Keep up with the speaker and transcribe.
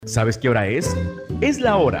¿Sabes qué hora es? Es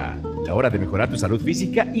la hora de mejorar tu salud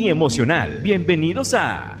física y emocional. Bienvenidos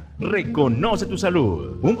a Reconoce tu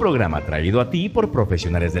Salud, un programa traído a ti por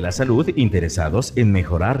profesionales de la salud interesados en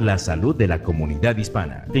mejorar la salud de la comunidad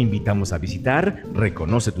hispana. Te invitamos a visitar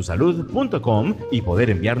reconocetusalud.com y poder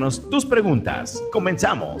enviarnos tus preguntas.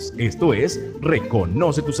 Comenzamos. Esto es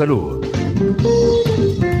Reconoce tu Salud.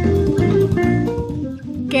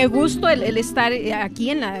 Qué gusto el estar aquí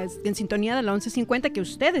en sintonía de la 1150, que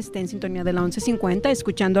usted esté en sintonía de la 1150,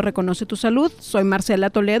 escuchando Reconoce tu Salud. Soy Marcela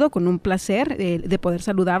Toledo, con un placer de poder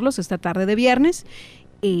saludarlos esta tarde de viernes.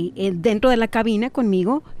 Dentro de la cabina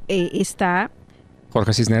conmigo está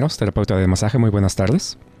Jorge Cisneros, terapeuta de masaje. Muy buenas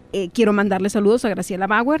tardes. Quiero mandarle saludos a Graciela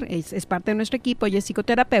Bauer, es parte de nuestro equipo, ella es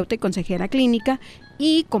psicoterapeuta y consejera clínica,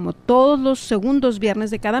 y como todos los segundos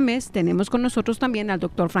viernes de cada mes, tenemos con nosotros también al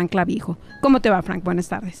doctor Frank Clavijo. ¿Cómo te va, Frank? Buenas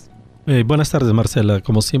tardes. Buenas tardes, Marcela.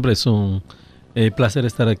 Como siempre es un placer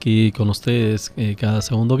estar aquí con ustedes cada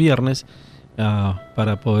segundo viernes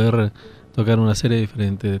para poder tocar una serie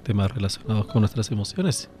diferente de temas relacionados con nuestras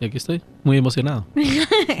emociones. Y aquí estoy, muy emocionado.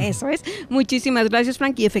 Eso es. Muchísimas gracias,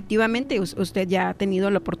 Frank. Y efectivamente, usted ya ha tenido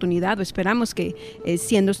la oportunidad, o esperamos que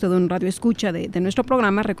siendo usted un radio escucha de nuestro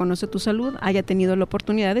programa Reconoce tu Salud, haya tenido la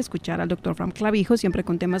oportunidad de escuchar al doctor Frank Clavijo, siempre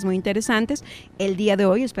con temas muy interesantes. El día de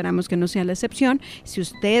hoy esperamos que no sea la excepción. Si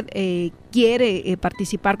usted quiere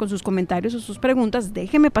participar con sus comentarios o sus preguntas,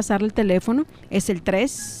 déjeme pasarle el teléfono. Es el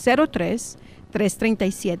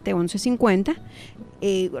 337-1150.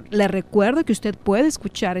 Le recuerdo que usted puede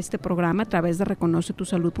escuchar este programa a través de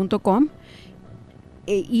reconocetusalud.com.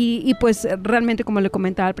 Y pues realmente, como le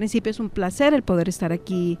comentaba al principio, es un placer el poder estar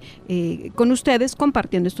aquí con ustedes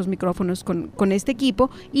compartiendo estos micrófonos con este equipo,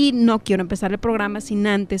 y no quiero empezar el programa sin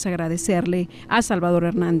antes agradecerle a Salvador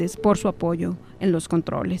Hernández por su apoyo en los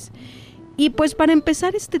controles. Y pues para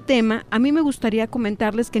empezar este tema, a mí me gustaría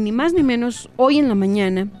comentarles que ni más ni menos hoy en la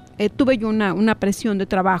mañana tuve yo una presión de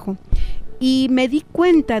trabajo y me di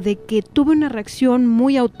cuenta de que tuve una reacción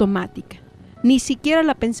muy automática. Ni siquiera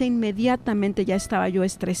la pensé inmediatamente, ya estaba yo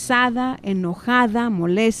estresada, enojada,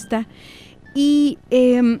 molesta, y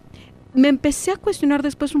me empecé a cuestionar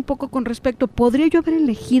después un poco con respecto, ¿podría yo haber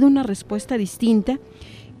elegido una respuesta distinta?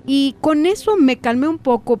 Y con eso me calmé un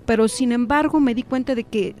poco, pero sin embargo me di cuenta de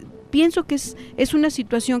que pienso que es una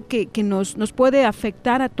situación que nos puede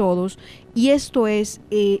afectar a todos, y esto es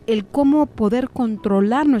el cómo poder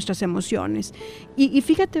controlar nuestras emociones. Y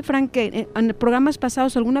fíjate, Frank, que en programas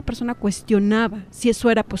pasados alguna persona cuestionaba si eso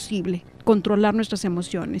era posible, controlar nuestras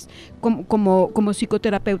emociones. Como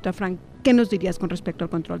psicoterapeuta, Frank, ¿qué nos dirías con respecto al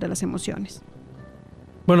control de las emociones?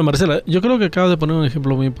 Bueno, Marcela, yo creo que acabas de poner un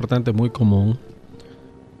ejemplo muy importante, muy común.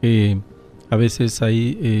 A veces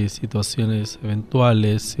hay situaciones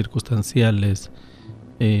eventuales, circunstanciales,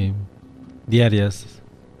 diarias,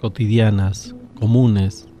 cotidianas,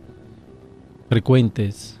 comunes,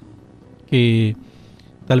 frecuentes, que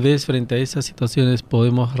tal vez frente a esas situaciones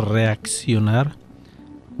podemos reaccionar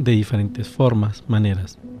de diferentes formas,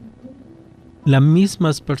 maneras.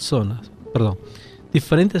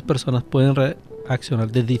 Diferentes personas pueden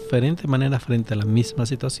reaccionar de diferentes maneras frente a las mismas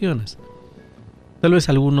situaciones. Tal vez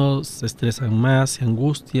algunos se estresan más, se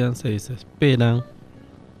angustian, se desesperan.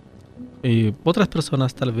 Otras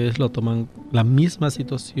personas tal vez lo toman la misma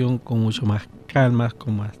situación con mucho más calma,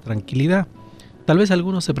 con más tranquilidad. Tal vez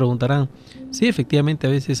algunos se preguntarán, sí, efectivamente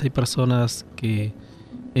a veces hay personas que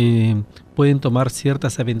pueden tomar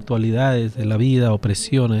ciertas eventualidades de la vida o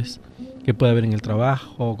presiones que puede haber en el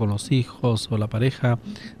trabajo, con los hijos o la pareja,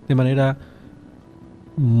 de manera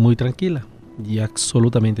muy tranquila y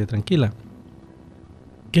absolutamente tranquila.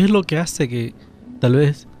 ¿Qué es lo que hace que tal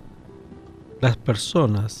vez las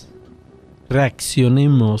personas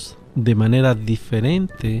reaccionemos de manera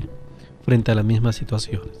diferente frente a las mismas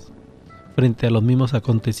situaciones, frente a los mismos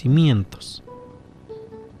acontecimientos?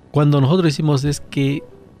 Cuando nosotros decimos es que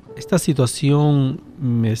esta situación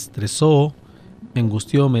me estresó, me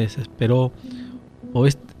angustió, me desesperó, o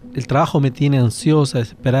el trabajo me tiene ansiosa,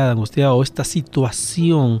 desesperada, angustiada, o esta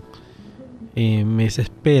situación me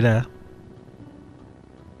desespera,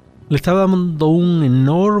 le está dando un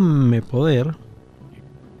enorme poder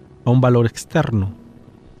a un valor externo.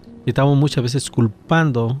 Y estamos muchas veces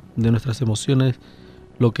culpando de nuestras emociones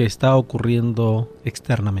lo que está ocurriendo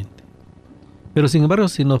externamente. Pero sin embargo,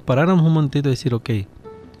 si nos paráramos un momentito y decir, ok,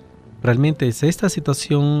 realmente es esta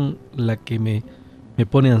situación la que me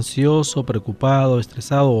pone ansioso, preocupado,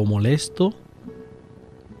 estresado o molesto,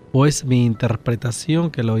 o es mi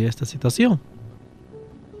interpretación que le doy a esta situación.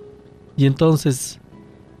 Y entonces,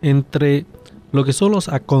 entre lo que son los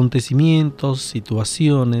acontecimientos,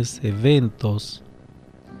 situaciones, eventos,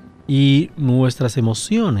 y nuestras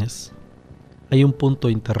emociones, hay un punto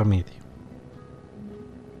intermedio,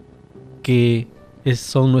 que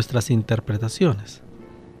son nuestras interpretaciones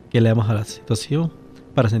que le damos a la situación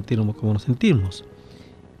para sentirnos como nos sentimos.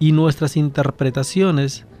 Y nuestras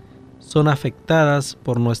interpretaciones son afectadas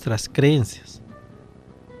por nuestras creencias.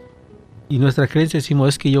 Y nuestras creencias decimos,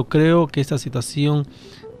 es que yo creo que esta situación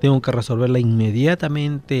tengo que resolverla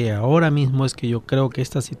inmediatamente, ahora mismo, es que yo creo que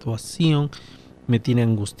esta situación me tiene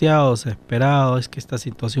angustiado, desesperado, es que esta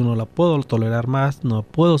situación no la puedo tolerar más, no la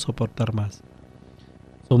puedo soportar más.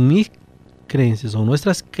 Son mis creencias, son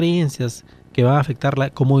nuestras creencias que van a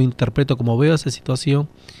afectar cómo interpreto, cómo veo esa situación,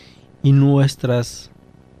 y nuestras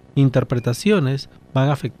interpretaciones van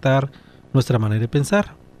a afectar nuestra manera de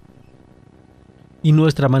pensar. Y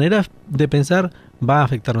nuestra manera de pensar va a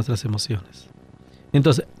afectar nuestras emociones.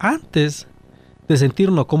 Entonces, antes de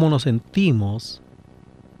sentirnos como nos sentimos,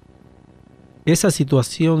 esa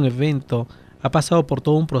situación, evento, ha pasado por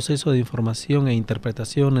todo un proceso de información e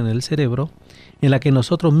interpretación en el cerebro, en la que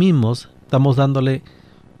nosotros mismos estamos dándole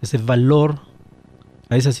ese valor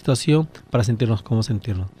a esa situación para sentirnos como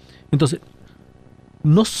sentirnos. Entonces,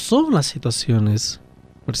 no son las situaciones,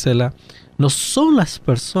 Marcela, no son las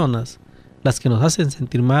personas las que nos hacen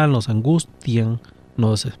sentir mal, nos angustian,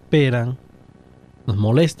 nos desesperan, nos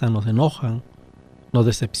molestan, nos enojan, nos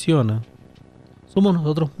decepcionan. Somos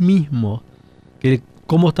nosotros mismos que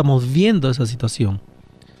cómo estamos viendo esa situación,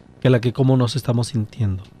 que cómo nos estamos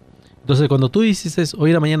sintiendo. Entonces, cuando tú dices, hoy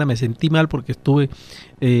en la mañana me sentí mal porque estuve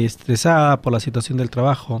estresada por la situación del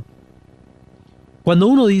trabajo. Cuando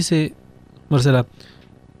uno dice, Marcela,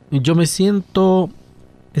 yo me siento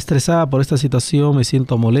estresada por esta situación, me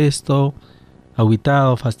siento molesto,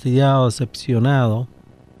 agüitado, fastidiado, decepcionado,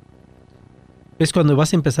 es cuando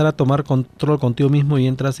vas a empezar a tomar control contigo mismo y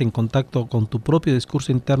entras en contacto con tu propio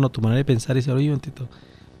discurso interno, tu manera de pensar y decir, oye,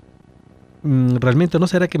 realmente no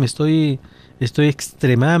será que me estoy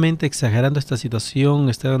extremadamente exagerando esta situación,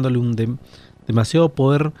 estoy dándole demasiado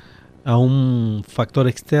poder a un factor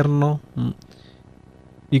externo.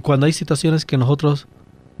 Y cuando hay situaciones que nosotros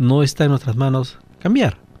no está en nuestras manos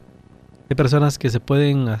cambiar. Hay personas que se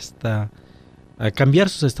pueden hasta cambiar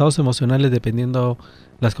sus estados emocionales dependiendo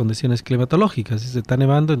las condiciones climatológicas. Si se está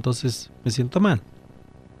nevando, entonces me siento mal.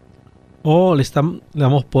 O le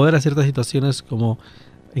damos poder a ciertas situaciones, como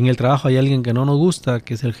en el trabajo hay alguien que no nos gusta,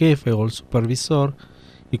 que es el jefe o el supervisor,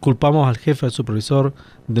 y culpamos al jefe o al supervisor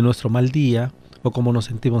de nuestro mal día o cómo nos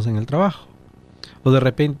sentimos en el trabajo. O de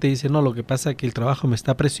repente dice, no, lo que pasa es que el trabajo me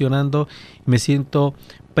está presionando, me siento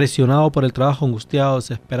presionado por el trabajo, angustiado,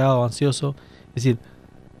 desesperado, ansioso. Es decir,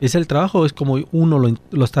 ¿es el trabajo o es como uno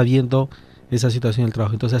lo está viendo esa situación del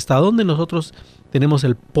trabajo? Entonces, ¿hasta dónde nosotros tenemos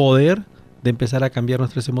el poder de empezar a cambiar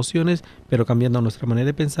nuestras emociones, pero cambiando nuestra manera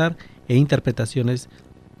de pensar e interpretaciones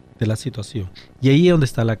de la situación? Y ahí es donde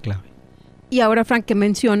está la clave. Y ahora, Frank, que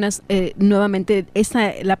mencionas nuevamente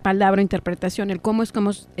la palabra interpretación, el cómo es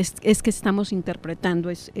que estamos interpretando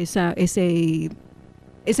esa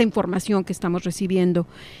información que estamos recibiendo.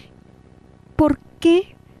 ¿Por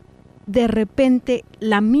qué de repente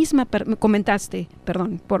la misma, comentaste,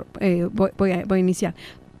 perdón, voy a iniciar,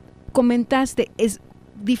 comentaste,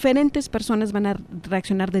 diferentes personas van a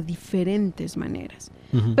reaccionar de diferentes maneras,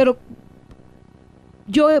 pero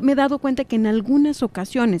yo me he dado cuenta que en algunas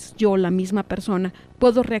ocasiones yo, la misma persona,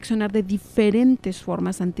 puedo reaccionar de diferentes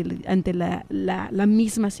formas ante la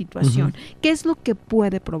misma situación. ¿Qué es lo que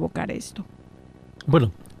puede provocar esto?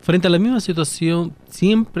 Bueno, frente a la misma situación,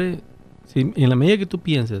 siempre, en la medida que tú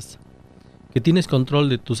piensas que tienes control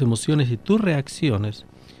de tus emociones y tus reacciones,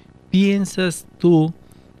 piensas tú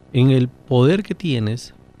en el poder que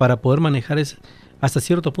tienes para poder manejar hasta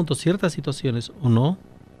cierto punto ciertas situaciones o no,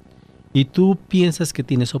 y tú piensas que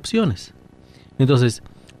tienes opciones. Entonces,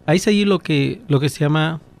 ahí es ahí lo que se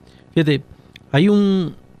llama, fíjate,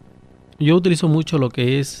 yo utilizo mucho lo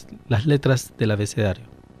que es las letras del abecedario.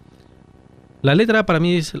 La letra A para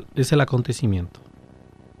mí es el acontecimiento.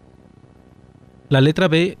 La letra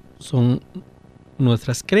B son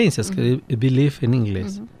nuestras creencias, que belief en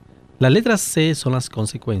inglés. La letra C son las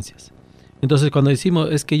consecuencias. Entonces, cuando decimos,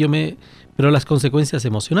 pero las consecuencias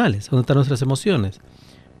emocionales, ¿dónde están nuestras emociones?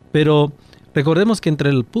 Pero recordemos que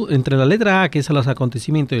entre la letra A, que es los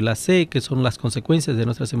acontecimientos, y la C, que son las consecuencias de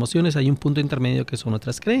nuestras emociones, hay un punto intermedio que son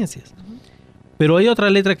nuestras creencias. Pero hay otra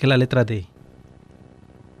letra que es la letra D.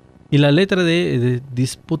 Y la letra D es de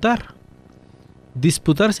disputar.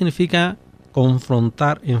 Disputar significa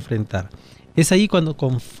confrontar, enfrentar. Es ahí cuando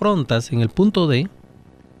confrontas en el punto D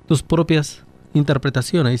tus propias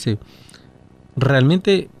interpretaciones. Dice,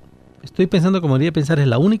 ¿realmente estoy pensando como debería pensar, es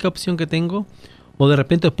la única opción que tengo? O de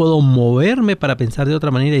repente puedo moverme para pensar de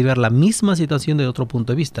otra manera y ver la misma situación de otro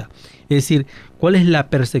punto de vista. Es decir, ¿cuál es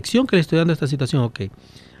la percepción que le estoy dando a esta situación? Ok.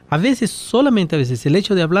 A veces, solamente a veces, el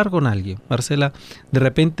hecho de hablar con alguien, Marcela, de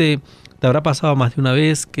repente te habrá pasado más de una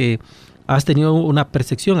vez que has tenido una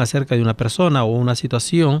percepción acerca de una persona o una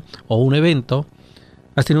situación o un evento,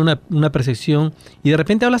 has tenido una percepción y de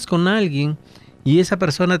repente hablas con alguien y esa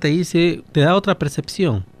persona te da otra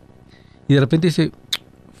percepción. Y de repente dice,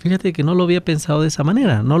 fíjate que no lo había pensado de esa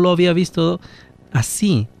manera, no lo había visto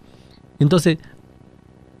así. Entonces,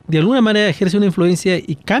 de alguna manera ejerce una influencia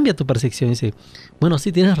y cambia tu percepción. Y dice, bueno,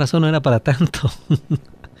 sí, tienes razón, no era para tanto.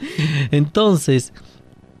 Entonces,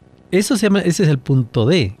 ese es el punto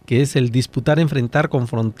D, que es el disputar, enfrentar,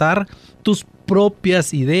 confrontar tus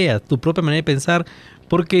propias ideas, tu propia manera de pensar,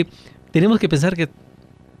 porque tenemos que pensar que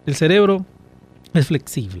el cerebro es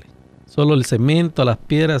flexible. Solo el cemento, las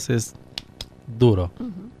piedras es duro.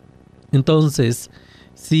 Entonces,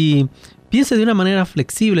 si piensas de una manera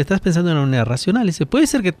flexible, estás pensando de una manera racional, y puede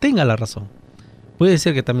ser que tenga la razón. Puede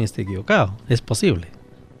ser que también esté equivocado. Es posible.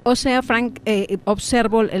 O sea, Frank,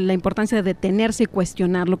 observo la importancia de detenerse y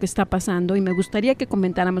cuestionar lo que está pasando, y me gustaría que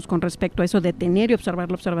comentáramos con respecto a eso, detener y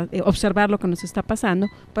observar lo que nos está pasando,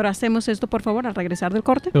 pero hacemos esto, por favor, al regresar del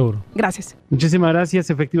corte. Seguro. Gracias. Muchísimas gracias.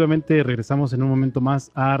 Efectivamente, regresamos en un momento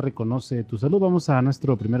más a Reconoce tu Salud. Vamos a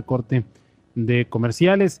nuestro primer corte de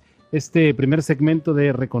comerciales. Este primer segmento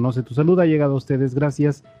de Reconoce tu Salud ha llegado a ustedes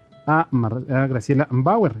gracias a Graciela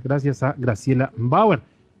Bauer. Gracias a Graciela Bauer.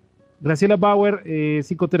 Graciela Bauer,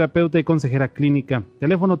 psicoterapeuta y consejera clínica.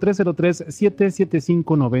 Teléfono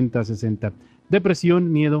 303-775-9060. Depresión,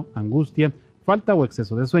 miedo, angustia, falta o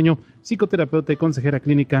exceso de sueño. Psicoterapeuta y consejera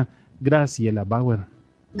clínica, Graciela Bauer.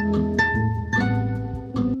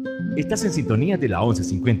 Estás en sintonía de la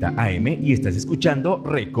 1150 AM y estás escuchando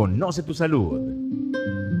Reconoce tu Salud.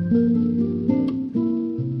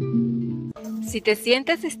 Si te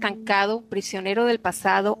sientes estancado, prisionero del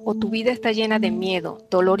pasado o tu vida está llena de miedo,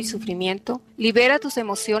 dolor y sufrimiento, libera tus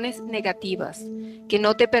emociones negativas que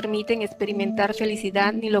no te permiten experimentar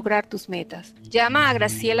felicidad ni lograr tus metas. Llama a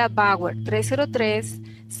Graciela Bauer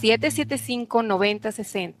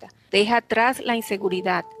 303-775-9060. Deja atrás la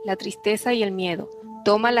inseguridad, la tristeza y el miedo.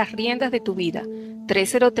 Toma las riendas de tu vida.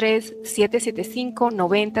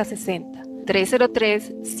 303-775-9060.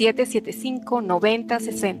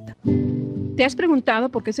 303-775-9060. ¿Te has preguntado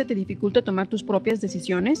por qué se te dificulta tomar tus propias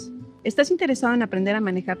decisiones? ¿Estás interesado en aprender a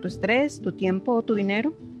manejar tu estrés, tu tiempo o tu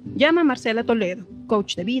dinero? Llama a Marcela Toledo,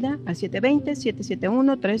 coach de vida, al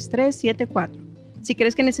 720-771-3374. Si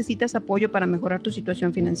crees que necesitas apoyo para mejorar tu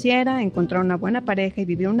situación financiera, encontrar una buena pareja y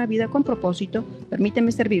vivir una vida con propósito,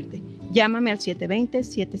 permíteme servirte. Llámame al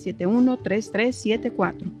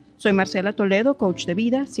 720-771-3374. Soy Marcela Toledo, coach de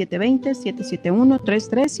vida,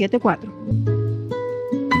 720-771-3374.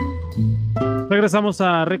 Regresamos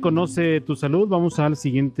a Reconoce tu Salud. Vamos al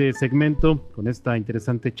siguiente segmento con esta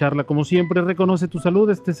interesante charla. Como siempre, Reconoce tu Salud.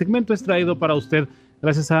 Este segmento es traído para usted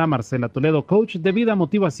gracias a Marcela Toledo, coach de vida,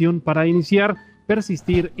 motivación para iniciar,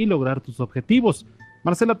 persistir y lograr tus objetivos.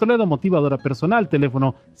 Marcela Toledo, motivadora personal.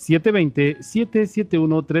 Teléfono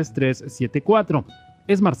 720-771-3374.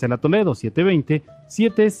 Es Marcela Toledo,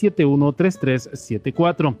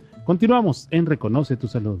 720-771-3374. Continuamos en Reconoce tu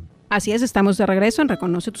Salud. Así es, estamos de regreso en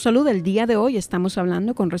Reconoce tu Salud. El día de hoy estamos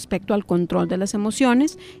hablando con respecto al control de las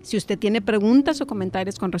emociones. Si usted tiene preguntas o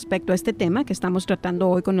comentarios con respecto a este tema que estamos tratando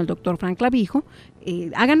hoy con el doctor Frank Clavijo,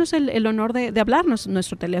 háganos el honor de hablarnos.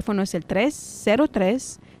 Nuestro teléfono es el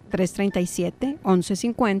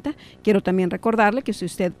 303-337-1150. Quiero también recordarle que si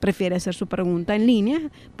usted prefiere hacer su pregunta en línea,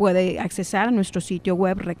 puede accesar a nuestro sitio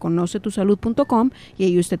web reconocetusalud.com y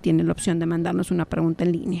ahí usted tiene la opción de mandarnos una pregunta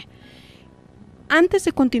en línea. Antes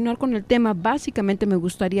de continuar con el tema, básicamente me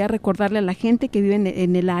gustaría recordarle a la gente que vive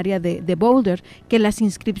en el área de Boulder que las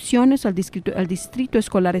inscripciones al distrito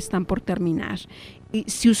escolar están por terminar. Y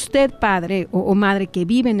si usted, padre o madre que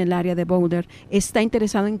vive en el área de Boulder, está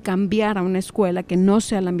interesado en cambiar a una escuela que no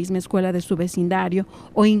sea la misma escuela de su vecindario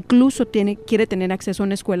o incluso quiere tener acceso a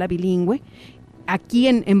una escuela bilingüe, aquí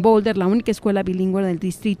en Boulder, la única escuela bilingüe del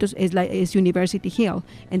distrito es University Hill.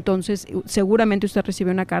 Entonces, seguramente usted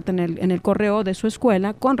recibe una carta en el correo de su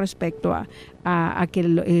escuela con respecto a que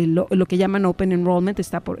lo que llaman Open Enrollment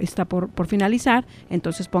está por finalizar.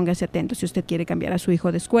 Entonces, póngase atento si usted quiere cambiar a su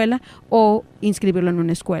hijo de escuela o inscribirlo en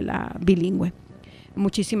una escuela bilingüe.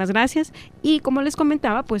 Muchísimas gracias. Y como les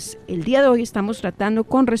comentaba, pues el día de hoy estamos tratando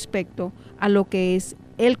con respecto a lo que es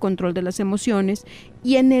el control de las emociones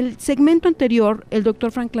Y en el segmento anterior, el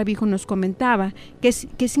doctor Frank Clavijo nos comentaba que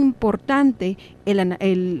es importante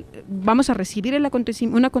vamos a recibir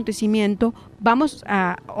un acontecimiento, vamos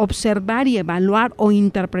a observar y evaluar o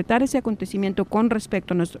interpretar ese acontecimiento con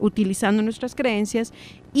respecto utilizando nuestras creencias,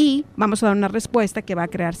 y vamos a dar una respuesta que va a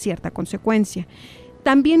crear cierta consecuencia.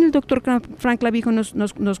 También el doctor Frank Clavijo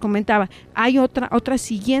nos comentaba, hay otra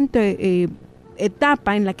siguiente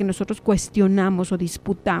etapa en la que nosotros cuestionamos o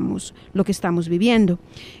disputamos lo que estamos viviendo.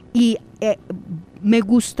 Y me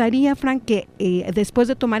gustaría, Frank, que después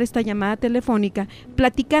de tomar esta llamada telefónica,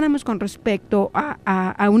 platicáramos con respecto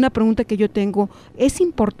a una pregunta que yo tengo. ¿Es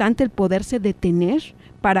importante el poderse detener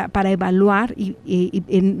para evaluar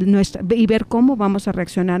y ver cómo vamos a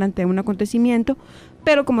reaccionar ante un acontecimiento?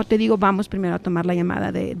 Pero como te digo, vamos primero a tomar la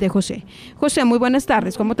llamada de José. José, muy buenas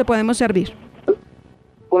tardes. ¿Cómo te podemos servir?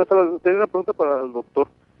 Buenas tardes. Tengo una pregunta para el doctor.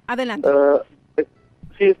 Adelante.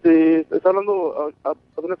 Sí, está hablando,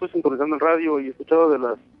 apenas estoy sintonizando el radio y he escuchado de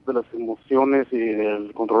las emociones y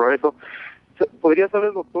del controlar eso. ¿Podría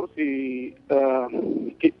saber, doctor, si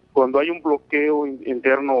que cuando hay un bloqueo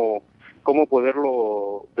interno, cómo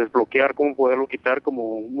poderlo desbloquear, cómo poderlo quitar?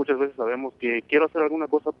 Como muchas veces sabemos que quiero hacer alguna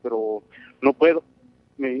cosa, pero no puedo.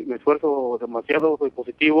 Me esfuerzo demasiado, soy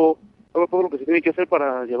positivo, hago todo lo que se tiene que hacer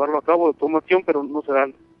para llevarlo a cabo, tomo acción, pero no se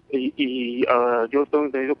dan. Yo tengo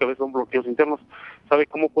entendido que a veces son bloqueos internos. ¿Sabe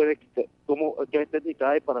cómo puede quitar, qué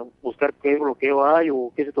técnica hay para buscar qué bloqueo hay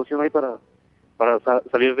o qué situación hay para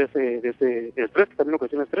salir de ese estrés, que también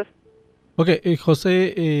ocasiona estrés? Ok,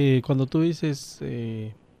 José, cuando tú dices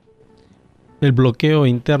el bloqueo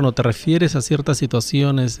interno, ¿te refieres a ciertas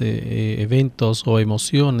situaciones, eventos o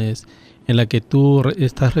emociones en la que tú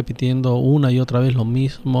estás repitiendo una y otra vez lo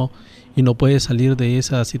mismo y no puedes salir de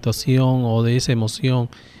esa situación o de esa emoción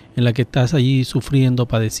en la que estás allí sufriendo,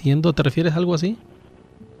 padeciendo? ¿Te refieres a algo así?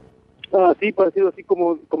 Sí, parecido así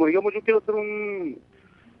como digamos, yo quiero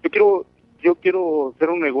hacer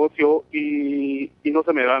un negocio y no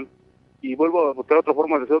se me dan, y vuelvo a buscar otra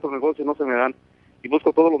forma de hacer otro negocio y no se me dan, y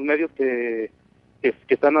busco todos los medios que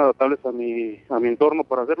están adaptables a mi entorno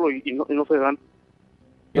para hacerlo y no se dan.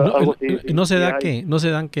 ¿No se da qué? ¿No se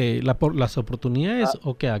dan qué? ¿Las oportunidades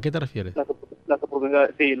o qué? ¿A qué te refieres? Las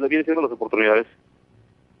oportunidades, sí, lo viene siendo las oportunidades.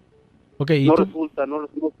 Okay, no resulta,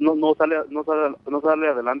 no sale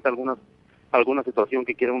adelante alguna situación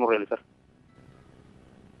que quiere uno realizar.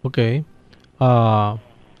 Ok.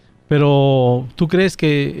 Pero ¿tú crees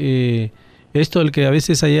que esto, el que a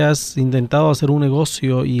veces hayas intentado hacer un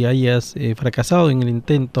negocio y hayas fracasado en el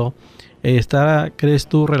intento, crees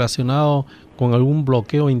tú relacionado con algún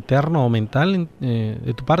bloqueo interno o mental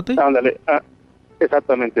de tu parte? Ándale,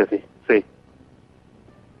 exactamente, sí.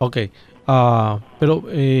 Ok. Pero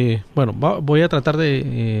bueno, voy a tratar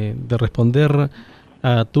de responder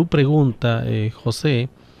a tu pregunta, José.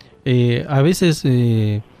 A veces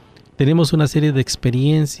tenemos una serie de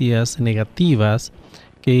experiencias negativas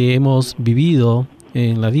que hemos vivido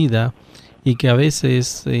en la vida y que a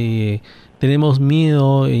veces tenemos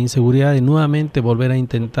miedo e inseguridad de nuevamente volver a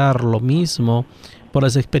intentar lo mismo por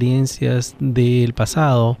las experiencias del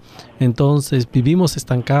pasado. Entonces vivimos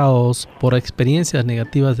estancados por experiencias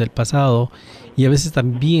negativas del pasado y a veces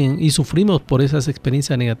también, y sufrimos por esas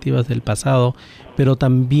experiencias negativas del pasado, pero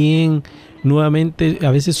también nuevamente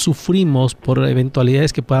a veces sufrimos por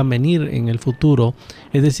eventualidades que puedan venir en el futuro.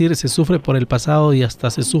 Es decir, se sufre por el pasado y hasta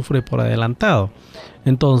se sufre por adelantado.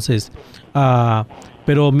 Entonces,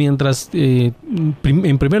 pero mientras,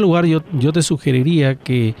 en primer lugar, yo te sugeriría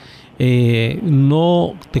que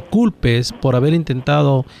no te culpes por haber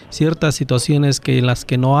intentado ciertas situaciones en las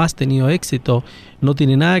que no has tenido éxito. No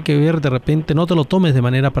tiene nada que ver, de repente no te lo tomes de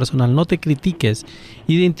manera personal, no te critiques.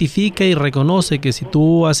 Identifica y reconoce que si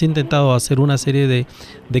tú has intentado hacer una serie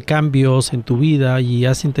de cambios en tu vida y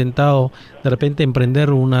has intentado de repente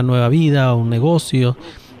emprender una nueva vida o un negocio,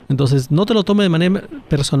 entonces no te lo tomes de manera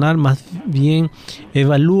personal, más bien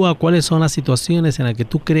evalúa cuáles son las situaciones en las que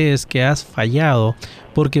tú crees que has fallado,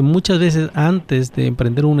 porque muchas veces antes de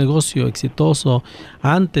emprender un negocio exitoso,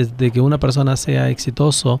 antes de que una persona sea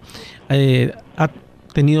exitoso, ha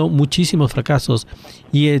tenido muchísimos fracasos,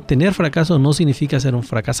 y tener fracasos no significa ser un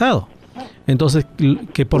fracasado. Entonces,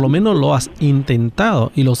 que por lo menos lo has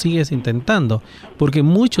intentado y lo sigues intentando, porque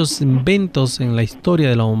muchos inventos en la historia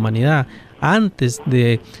de la humanidad, antes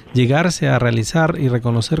de llegarse a realizar y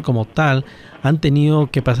reconocer como tal, han tenido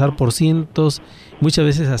que pasar por cientos, muchas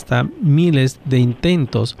veces hasta miles de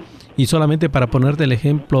intentos. Y solamente para ponerte el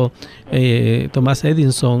ejemplo, Thomas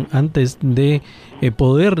Edison, antes de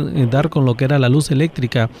poder dar con lo que era la luz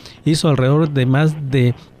eléctrica, hizo alrededor de más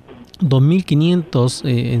de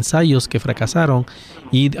 2.500 ensayos que fracasaron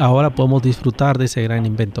y ahora podemos disfrutar de ese gran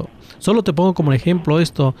invento. Solo te pongo como ejemplo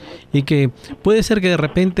esto, y que puede ser que de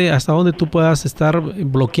repente hasta donde tú puedas estar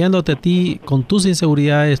bloqueándote a ti con tus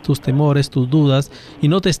inseguridades, tus temores, tus dudas, y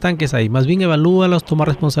no te estanques ahí. Más bien evalúalos, toma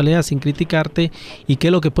responsabilidad sin criticarte y qué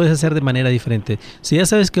es lo que puedes hacer de manera diferente. Si ya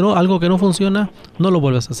sabes que no, algo que no funciona, no lo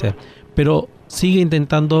vuelvas a hacer. Pero sigue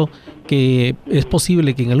intentando, que es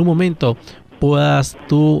posible que en algún momento puedas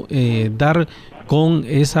tú dar con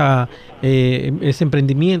ese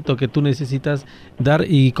emprendimiento que tú necesitas dar,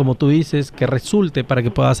 y como tú dices, que resulte para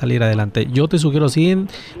que puedas salir adelante. Yo te sugiero,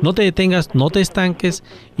 no te detengas, no te estanques,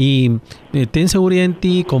 y ten seguridad en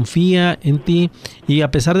ti, confía en ti, y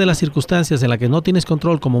a pesar de las circunstancias en las que no tienes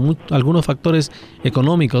control, como algunos factores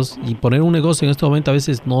económicos, y poner un negocio en este momento a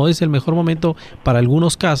veces no es el mejor momento para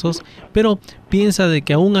algunos casos, pero piensa de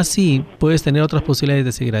que aún así puedes tener otras posibilidades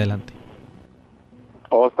de seguir adelante.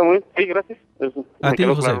 Está muy bien. Sí, gracias. Eso, a ti,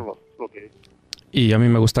 José. Claro lo que... Y a mí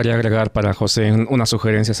me gustaría agregar para José, una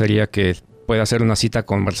sugerencia sería que pueda hacer una cita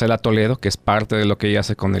con Marcela Toledo, que es parte de lo que ella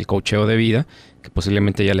hace con el coacheo de vida, que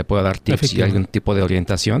posiblemente ella le pueda dar tips y algún tipo de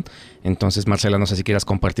orientación. Entonces, Marcela, no sé si quieras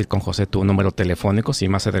compartir con José tu número telefónico, si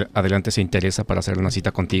más adelante se interesa para hacer una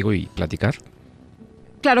cita contigo y platicar.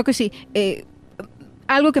 Claro que sí.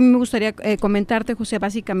 Algo que a mí me gustaría comentarte, José,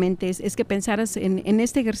 básicamente es que pensaras en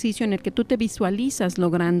este ejercicio en el que tú te visualizas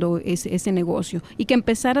logrando ese negocio, y que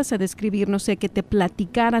empezaras a describir, no sé, que te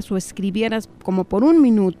platicaras o escribieras como por un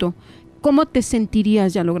minuto cómo te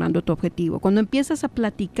sentirías ya logrando tu objetivo. Cuando empiezas a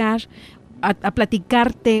platicar, a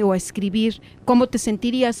platicarte o a escribir cómo te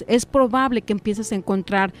sentirías, es probable que empieces a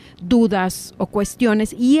encontrar dudas o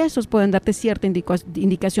cuestiones, y esos pueden darte cierta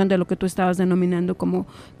indicación de lo que tú estabas denominando como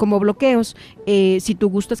bloqueos. Si tú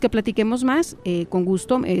gustas que platiquemos más, con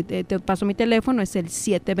gusto, te paso mi teléfono, es el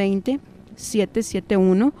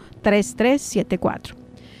 720-771-3374.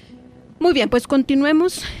 Muy bien, pues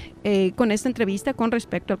continuemos con esta entrevista con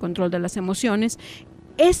respecto al control de las emociones.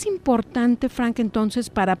 Es importante, Frank, entonces,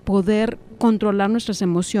 para poder controlar nuestras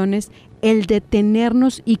emociones, el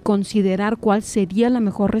detenernos y considerar cuál sería la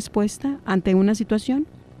mejor respuesta ante una situación.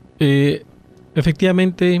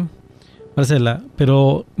 Efectivamente, Marcela,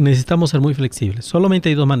 pero necesitamos ser muy flexibles. Solamente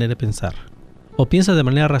hay dos maneras de pensar. O piensas de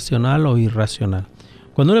manera racional o irracional.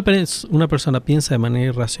 Cuando una persona piensa de manera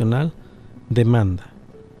irracional, demanda,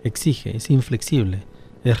 exige, es inflexible,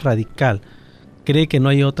 es radical. Cree que no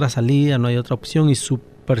hay otra salida, no hay otra opción, y su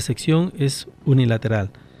percepción es unilateral,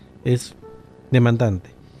 es demandante.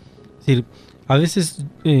 Es decir, a veces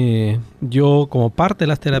yo, como parte de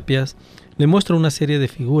las terapias, le muestro una serie de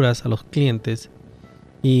figuras a los clientes,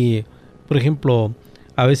 y, por ejemplo,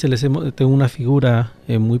 a veces tengo una figura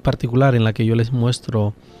muy particular en la que yo les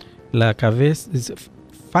muestro la cabeza.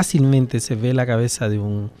 Fácilmente se ve la cabeza de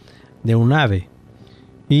un ave,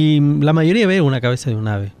 y la mayoría ve una cabeza de un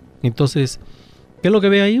ave. Entonces, ¿qué es lo que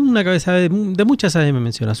ve ahí? Una cabeza de muchas aves, me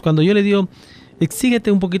mencionas. Cuando yo le digo,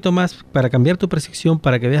 exíguete un poquito más para cambiar tu percepción,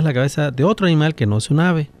 para que veas la cabeza de otro animal que no es un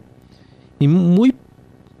ave. Y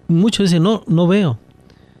muchos dicen, no veo.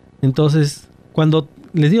 Entonces, cuando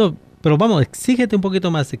les digo, pero vamos, exíguete un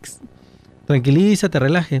poquito más, tranquilízate,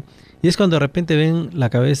 relaje. Y es cuando de repente ven la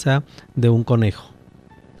cabeza de un conejo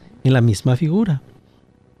en la misma figura.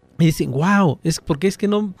 Y dicen, wow, porque es que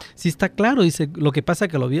no, si está claro, dice, lo que pasa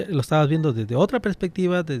es que lo estabas viendo desde otra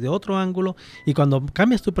perspectiva, desde otro ángulo, y cuando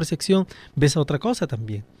cambias tu percepción, ves otra cosa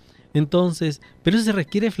también. Entonces, pero eso se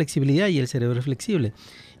requiere flexibilidad, y el cerebro es flexible.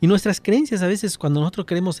 Y nuestras creencias, a veces, cuando nosotros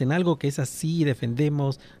creemos en algo que es así,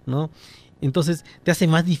 defendemos, ¿no? Entonces te hace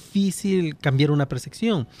más difícil cambiar una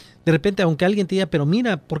percepción. De repente, aunque alguien te diga, pero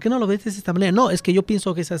mira, ¿por qué no lo ves de esta manera? No, es que yo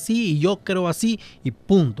pienso que es así y yo creo así y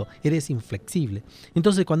punto. Eres inflexible.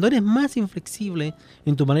 Entonces, cuando eres más inflexible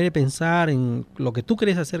en tu manera de pensar, en lo que tú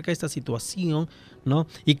crees acerca de esta situación, ¿no?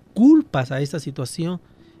 Y culpas a esta situación,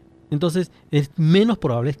 entonces es menos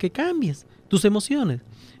probable que cambies tus emociones.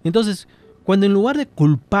 Entonces, cuando en lugar de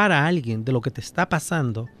culpar a alguien de lo que te está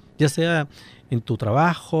pasando, ya sea en tu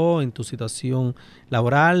trabajo, en tu situación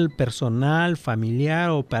laboral, personal,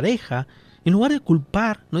 familiar o pareja, en lugar de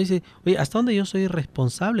culpar, ¿no? Dice, oye, ¿hasta dónde yo soy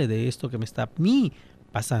responsable de esto que me está a mí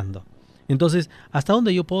pasando? Entonces, ¿hasta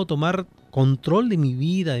dónde yo puedo tomar control de mi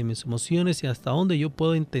vida, de mis emociones, y hasta dónde yo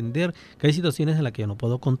puedo entender que hay situaciones en las que yo no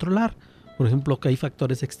puedo controlar? Por ejemplo, que hay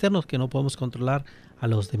factores externos que no podemos controlar a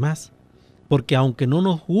los demás. Porque aunque no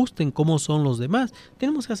nos gusten cómo son los demás,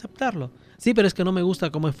 tenemos que aceptarlo. Sí, pero es que no me gusta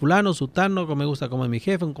cómo es fulano, sutano, no me gusta cómo es mi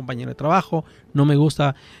jefe, un compañero de trabajo, no me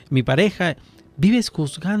gusta mi pareja. Vives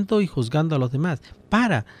juzgando y juzgando a los demás.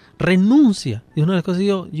 Renuncia. Y una de las cosas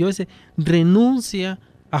yo renuncia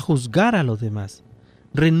a juzgar a los demás.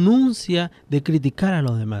 renuncia de criticar a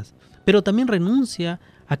los demás, pero también renuncia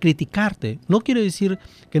a criticarte. No quiero decir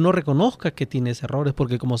que no reconozcas que tienes errores,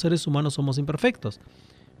 porque como seres humanos somos imperfectos.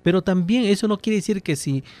 Pero también eso no quiere decir que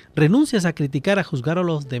si renuncias a criticar, a juzgar a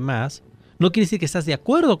los demás, no quiere decir que estás de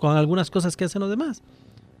acuerdo con algunas cosas que hacen los demás.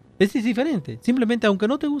 Es diferente. Simplemente, aunque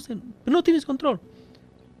no te gusten, no tienes control.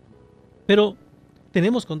 Pero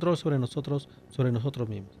tenemos control sobre nosotros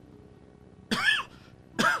mismos.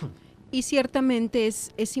 Y ciertamente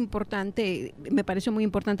es importante, me pareció muy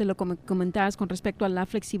importante lo que comentabas con respecto a la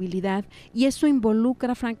flexibilidad, y eso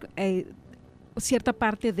involucra, Frank, cierta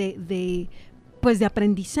parte de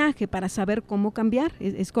aprendizaje para saber cómo cambiar.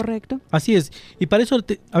 ¿Es correcto? Así es, y para eso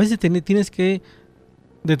a veces tienes que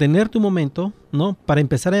detenerte un momento, ¿no? Para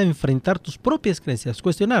empezar a enfrentar tus propias creencias,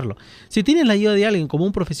 cuestionarlo. Si tienes la ayuda de alguien como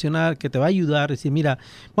un profesional que te va a ayudar, decir, mira,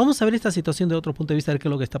 vamos a ver esta situación de otro punto de vista, a ver qué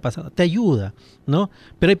es lo que está pasando. Te ayuda, ¿no?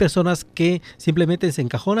 Pero hay personas que simplemente se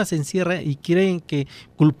encajonan, se encierran y creen que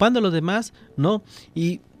culpando a los demás, ¿no?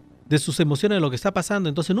 Y de sus emociones, de lo que está pasando,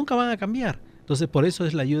 entonces nunca van a cambiar. Entonces, por eso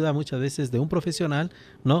es la ayuda muchas veces de un profesional,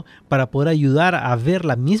 ¿no? Para poder ayudar a ver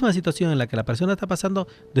la misma situación en la que la persona está pasando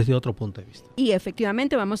desde otro punto de vista. Y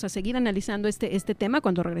efectivamente vamos a seguir analizando este tema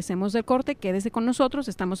cuando regresemos del corte. Quédese con nosotros,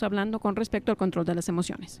 estamos hablando con respecto al control de las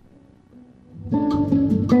emociones.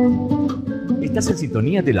 Estás en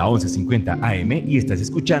sintonía de la 1150 AM y estás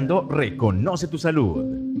escuchando Reconoce tu Salud.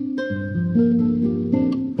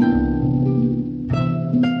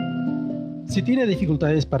 Si tiene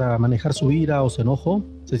dificultades para manejar su ira o su enojo,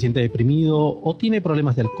 se siente deprimido o tiene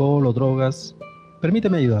problemas de alcohol o drogas,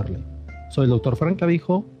 permíteme ayudarle. Soy el Dr. Frank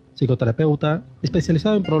Clavijo, psicoterapeuta,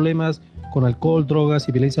 especializado en problemas con alcohol, drogas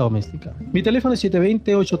y violencia doméstica. Mi teléfono es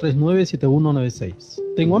 720-839-7196.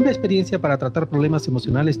 Tengo amplia experiencia para tratar problemas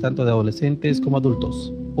emocionales tanto de adolescentes como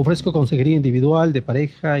adultos. Ofrezco consejería individual, de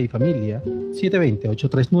pareja y familia.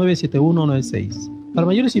 720-839-7196. Para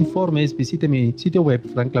mayores informes, visite mi sitio web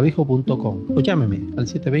franclavijo.com o llámeme al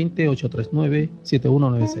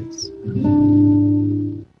 720-839-7196.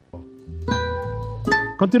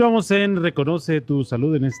 Continuamos en Reconoce tu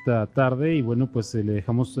Salud en esta tarde y bueno, pues le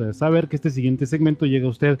dejamos saber que este siguiente segmento llega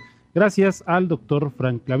a usted gracias al doctor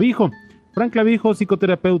Frank Clavijo. Frank Clavijo,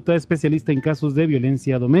 psicoterapeuta, especialista en casos de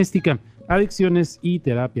violencia doméstica, adicciones y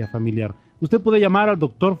terapia familiar. Usted puede llamar al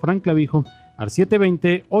doctor Frank Clavijo al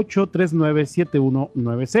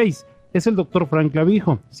 720-839-7196. Es el doctor Frank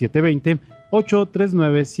Clavijo,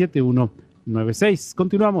 720-839-7196.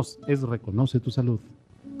 Continuamos, es Reconoce tu Salud.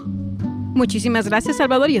 Muchísimas gracias,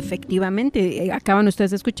 Salvador, y efectivamente acaban ustedes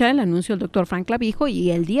de escuchar el anuncio del doctor Frank Clavijo y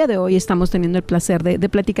el día de hoy estamos teniendo el placer de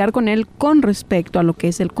platicar con él con respecto a lo que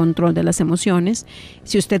es el control de las emociones.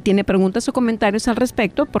 Si usted tiene preguntas o comentarios al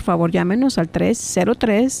respecto, por favor llámenos al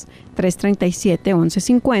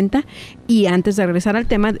 303-337-1150 y antes de regresar al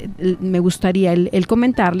tema me gustaría el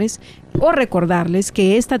comentarles o recordarles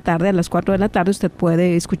que esta tarde a las 4 de la tarde usted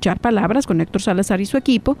puede escuchar Palabras con Héctor Salazar y su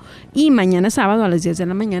equipo y mañana sábado a las 10 de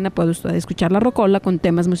la mañana puede usted escuchar La Rocola con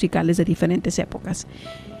temas musicales de diferentes épocas.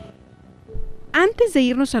 Antes de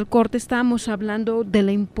irnos al corte estábamos hablando de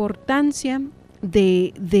la importancia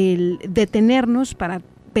de detenernos para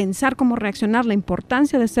pensar cómo reaccionar, la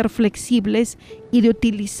importancia de ser flexibles y de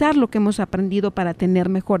utilizar lo que hemos aprendido para tener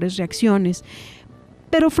mejores reacciones.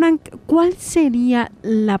 Pero Frank, ¿cuál sería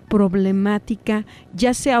la problemática,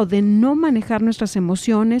 ya sea o de no manejar nuestras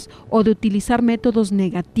emociones o de utilizar métodos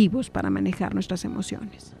negativos para manejar nuestras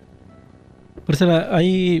emociones? Marcela,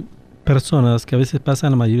 hay personas que a veces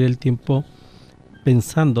pasan la mayoría del tiempo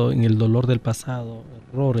pensando en el dolor del pasado,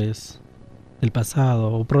 errores del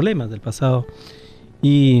pasado o problemas del pasado.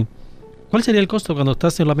 ¿Y cuál sería el costo cuando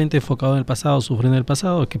estás solamente enfocado en el pasado, sufriendo el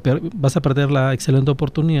pasado? Que vas a perder la excelente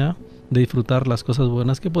oportunidad de disfrutar las cosas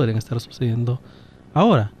buenas que podrían estar sucediendo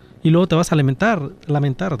ahora. Y luego te vas a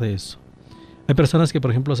lamentar de eso. Hay personas que,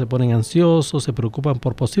 por ejemplo, se ponen ansiosos, se preocupan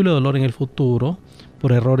por posible dolor en el futuro,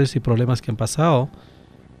 por errores y problemas que han pasado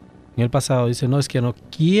en el pasado. Dicen, no, es que no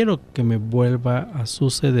quiero que me vuelva a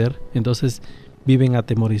suceder. Entonces viven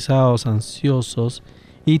atemorizados, ansiosos.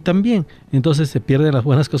 Y también, entonces se pierden las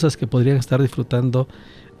buenas cosas que podrían estar disfrutando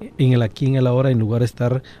en el aquí, en el ahora, en lugar de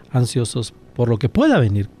estar ansiosos por lo que pueda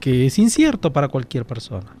venir, que es incierto para cualquier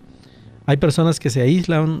persona. Hay personas que se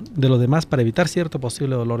aíslan de los demás para evitar cierto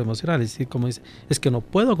posible dolor emocional. Es decir, como dice, es que no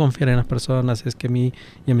puedo confiar en las personas, es que a mí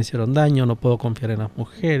ya me hicieron daño, no puedo confiar en las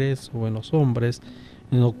mujeres o en los hombres,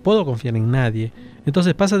 no puedo confiar en nadie.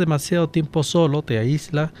 Entonces pasas demasiado tiempo solo, te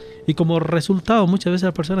aísla y como resultado muchas veces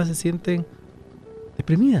las personas se sienten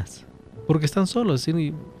deprimidas porque están solos, es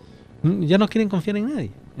decir, ya no quieren confiar en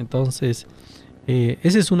nadie. Entonces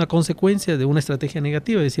esa es una consecuencia de una estrategia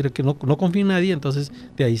negativa, es decir, que no confía en nadie, entonces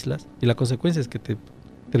te aíslas y la consecuencia es que te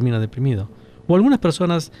termina deprimido. O algunas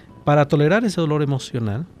personas, para tolerar ese dolor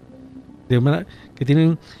emocional,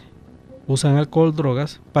 usan alcohol,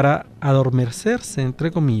 drogas, para adormecerse,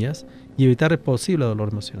 entre comillas, y evitar el posible dolor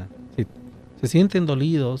emocional. Sí, se sienten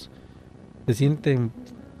dolidos, se sienten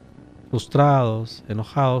frustrados,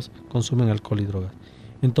 enojados, consumen alcohol y drogas.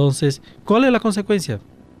 Entonces, ¿cuál es la consecuencia?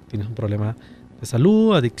 Tienes un problema de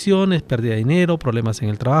salud, adicciones, pérdida de dinero, problemas en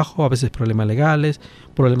el trabajo, a veces problemas legales,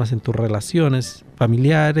 problemas en tus relaciones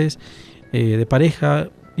familiares, de pareja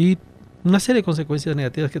y una serie de consecuencias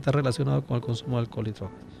negativas que están relacionadas con el consumo de alcohol y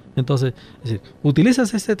drogas. Entonces, es decir,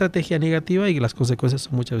 utilizas esta estrategia negativa y las consecuencias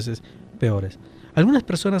son muchas veces peores. Algunas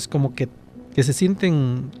personas como que se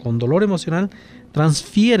sienten con dolor emocional,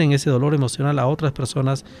 transfieren ese dolor emocional a otras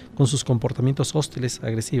personas con sus comportamientos hostiles,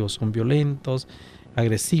 agresivos. Son violentos,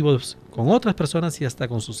 agresivos con otras personas y hasta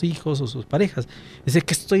con sus hijos o sus parejas. Es decir,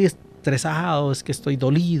 que estoy estresado, es que estoy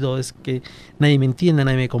dolido, es que nadie me entiende,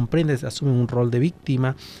 nadie me comprende, asumen un rol de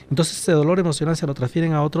víctima. Entonces ese dolor emocional se lo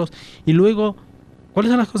transfieren a otros y luego, ¿cuáles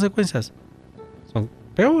son las consecuencias? Son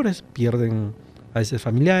peores, pierden a veces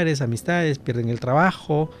familiares, amistades, pierden el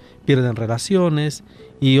trabajo, pierden relaciones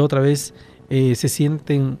y otra vez se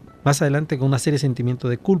sienten más adelante con una serie de sentimientos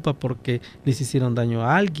de culpa porque les hicieron daño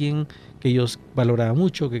a alguien que ellos valoraban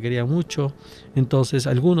mucho, que querían mucho. Entonces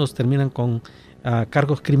algunos terminan con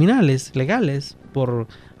cargos criminales, legales, por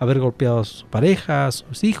haber golpeado a su pareja, a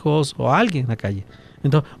sus hijos o a alguien en la calle.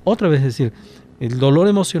 Entonces otra vez, es decir, el dolor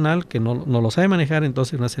emocional que no lo sabe manejar,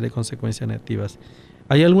 entonces una serie de consecuencias negativas.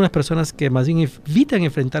 Hay algunas personas que más bien evitan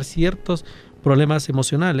enfrentar ciertos problemas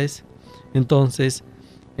emocionales, entonces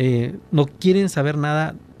no quieren saber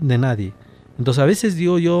nada de nadie. Entonces a veces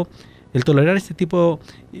digo yo, el tolerar este tipo,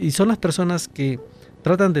 y son las personas que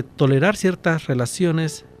tratan de tolerar ciertas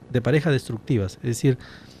relaciones de pareja destructivas, es decir,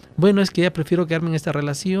 bueno, es que ya prefiero quedarme en esta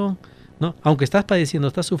relación, ¿no? Aunque estás padeciendo,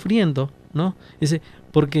 estás sufriendo, ¿no?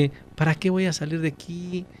 Porque ¿para qué voy a salir de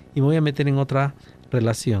aquí y me voy a meter en otra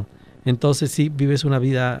relación? Entonces sí, vives una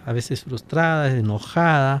vida a veces frustrada,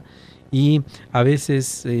 enojada y a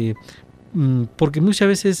veces, porque muchas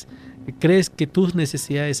veces crees que tus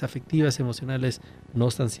necesidades afectivas, emocionales no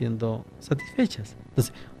están siendo satisfechas.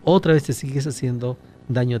 Entonces otra vez te sigues haciendo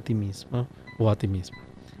daño a ti mismo o a ti mismo.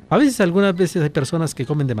 A veces, algunas veces hay personas que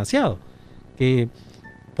comen demasiado, que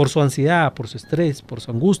por su ansiedad, por su estrés, por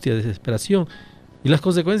su angustia, desesperación, y las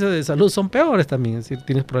consecuencias de salud son peores también. Es decir,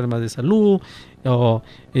 tienes problemas de salud o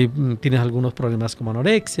tienes algunos problemas como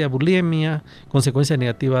anorexia, bulimia, consecuencias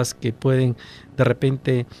negativas que pueden de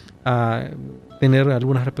repente tener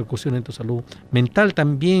algunas repercusiones en tu salud mental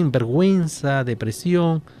también, vergüenza,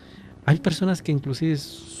 depresión. Hay personas que inclusive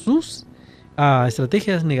sus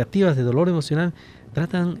estrategias negativas de dolor emocional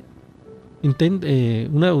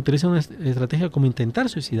utilizan una estrategia como intentar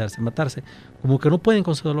suicidarse, matarse, como que no pueden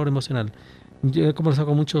con su dolor emocional. Yo he conversado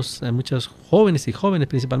con muchos jóvenes y jóvenes,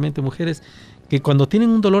 principalmente mujeres, que cuando tienen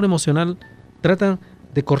un dolor emocional tratan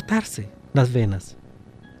de cortarse las venas.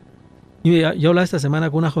 Y yo hablaba esta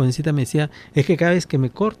semana con una jovencita, me decía, es que cada vez que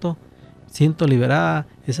me corto, siento liberada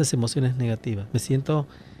esas emociones negativas, me siento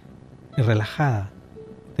relajada,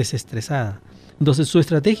 desestresada. Entonces su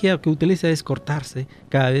estrategia que utiliza es cortarse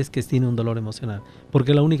cada vez que tiene un dolor emocional,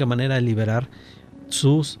 porque es la única manera de liberar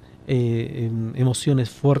sus emociones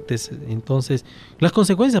fuertes. Entonces las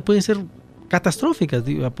consecuencias pueden ser catastróficas,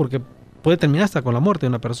 porque puede terminar hasta con la muerte de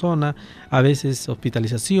una persona, a veces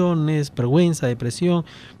hospitalizaciones, vergüenza, depresión,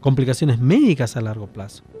 complicaciones médicas a largo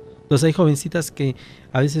plazo. Entonces hay jovencitas que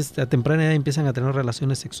a veces a temprana edad empiezan a tener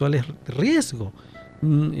relaciones sexuales de riesgo,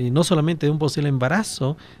 no solamente de un posible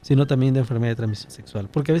embarazo, sino también de enfermedad de transmisión sexual,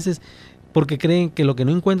 porque a veces porque creen que lo que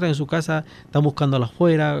no encuentran en su casa están buscándolo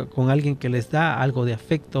afuera con alguien que les da algo de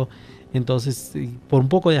afecto. Entonces por un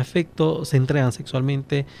poco de afecto se entregan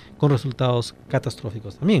sexualmente con resultados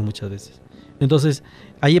catastróficos también muchas veces. Entonces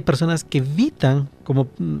hay personas que evitan como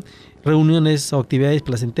reuniones o actividades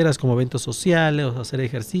placenteras como eventos sociales o hacer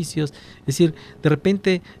ejercicios. Es decir, de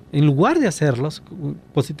repente en lugar de hacerlos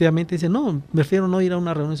positivamente dicen, no, prefiero no ir a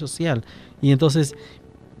una reunión social. Y entonces,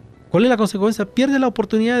 ¿cuál es la consecuencia? Pierde la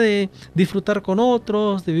oportunidad de disfrutar con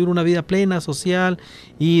otros, de vivir una vida plena, social,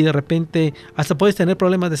 y de repente hasta puedes tener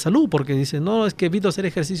problemas de salud porque dices, no, es que evito hacer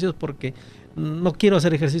ejercicios porque no quiero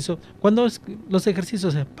hacer ejercicio. Cuando los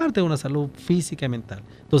ejercicios es parte de una salud física y mental.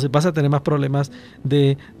 Entonces vas a tener más problemas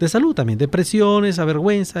de salud también, depresiones,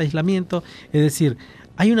 vergüenza, aislamiento. Es decir,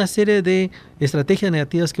 hay una serie de estrategias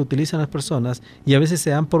negativas que utilizan las personas y a veces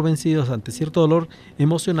se dan por vencidos ante cierto dolor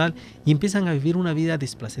emocional y empiezan a vivir una vida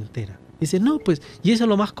displacentera. Dicen, no, pues, y eso es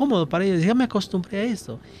lo más cómodo para ellos, ya me acostumbré a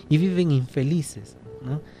eso, y viven infelices,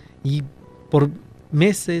 ¿no? Y por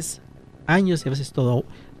meses, años y a veces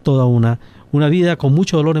toda una vida con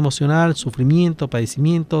mucho dolor emocional, sufrimiento,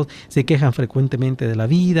 padecimientos, se quejan frecuentemente de la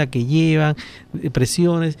vida que llevan,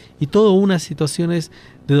 depresiones y todas unas situaciones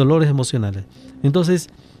de dolores emocionales. Entonces,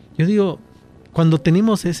 yo digo, cuando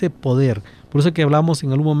tenemos ese poder, por eso que hablamos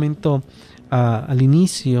en algún momento al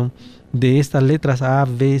inicio de estas letras A,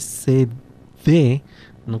 B, C, D,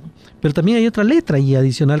 ¿no? Pero también hay otra letra y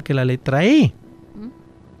adicional que la letra E.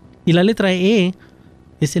 Y la letra E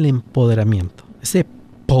es el empoderamiento, ese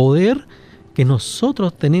poder que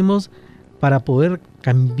nosotros tenemos para poder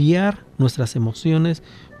cambiar nuestras emociones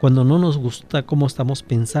cuando no nos gusta cómo estamos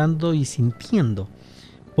pensando y sintiendo.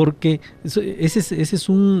 Porque ese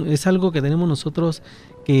es algo que tenemos nosotros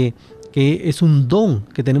que es un don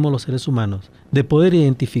que tenemos los seres humanos, de poder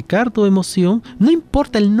identificar tu emoción, no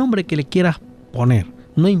importa el nombre que le quieras poner,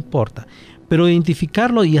 no importa, pero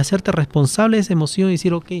identificarlo y hacerte responsable de esa emoción y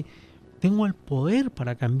decir, ok, tengo el poder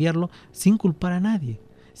para cambiarlo sin culpar a nadie,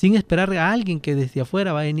 sin esperar a alguien que desde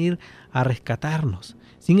afuera va a venir a rescatarnos,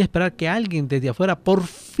 sin esperar que alguien desde afuera por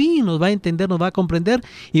fin nos va a entender, nos va a comprender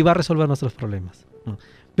y va a resolver nuestros problemas.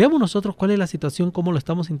 Veamos nosotros cuál es la situación, cómo lo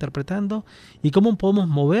estamos interpretando y cómo podemos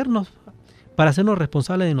movernos para hacernos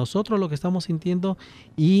responsables de nosotros, lo que estamos sintiendo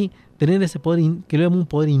y tener ese poder, que le llamo un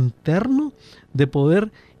poder interno, de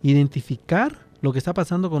poder identificar lo que está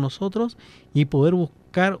pasando con nosotros y poder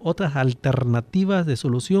buscar otras alternativas de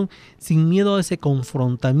solución sin miedo a ese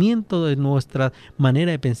confrontamiento de nuestra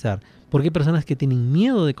manera de pensar. Porque hay personas que tienen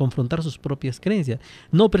miedo de confrontar sus propias creencias.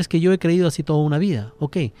 No, pero es que yo he creído así toda una vida.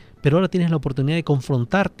 Ok, pero ahora tienes la oportunidad de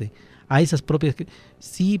confrontarte a esas propias...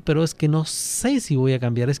 Sí, pero es que no sé si voy a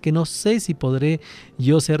cambiar. Es que no sé si podré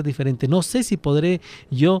yo ser diferente. No sé si podré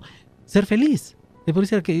yo ser feliz. Es por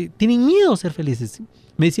decir que tienen miedo a ser felices.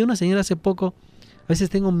 Me decía una señora hace poco, a veces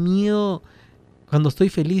tengo miedo cuando estoy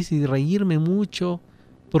feliz y reírme mucho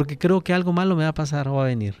porque creo que algo malo me va a pasar o va a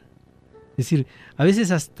venir. Es decir, a veces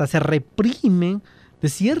hasta se reprimen de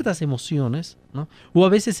ciertas emociones, ¿no? O a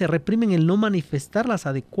veces se reprimen el no manifestarlas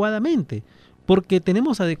adecuadamente, porque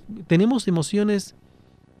tenemos emociones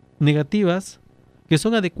negativas que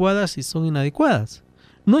son adecuadas y son inadecuadas.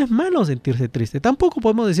 No es malo sentirse triste. Tampoco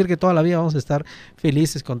podemos decir que toda la vida vamos a estar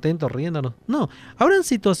felices, contentos, riéndonos. No, habrán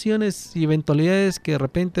situaciones y eventualidades que de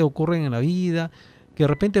repente ocurren en la vida, que de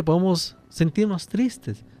repente podemos sentirnos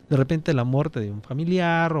tristes. De repente la muerte de un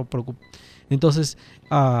familiar o entonces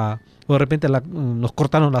o de repente nos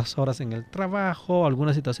cortaron las horas en el trabajo,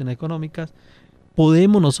 algunas situaciones económicas.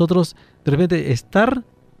 Podemos nosotros de repente estar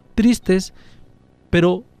tristes,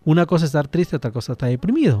 pero una cosa es estar triste, otra cosa es estar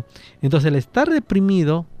deprimido. Entonces el estar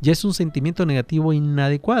deprimido ya es un sentimiento negativo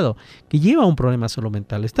inadecuado que lleva a un problema de salud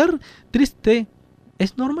mental. Estar triste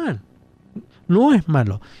es normal, no es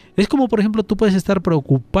malo. Es como, por ejemplo, tú puedes estar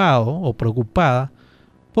preocupado o preocupada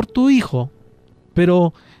por tu hijo,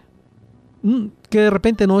 pero que de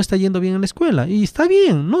repente no está yendo bien en la escuela. Y está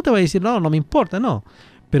bien, no te va a decir, no me importa, no.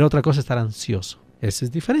 Pero otra cosa es estar ansioso. Eso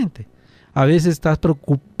es diferente. A veces estás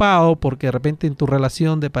preocupado porque de repente en tu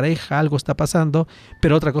relación de pareja algo está pasando,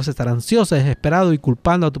 pero otra cosa es estar ansioso, desesperado y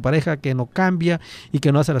culpando a tu pareja que no cambia y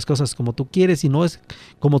que no hace las cosas como tú quieres y no es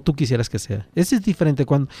como tú quisieras que sea. Eso es diferente.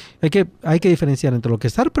 Hay que diferenciar entre lo que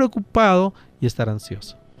es estar preocupado y estar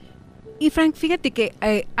ansioso. Y Frank, fíjate que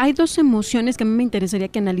hay dos emociones que a mí me interesaría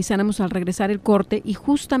que analizáramos al regresar el corte y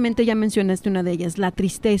justamente ya mencionaste una de ellas, la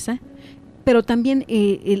tristeza, pero también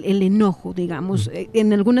el enojo, digamos.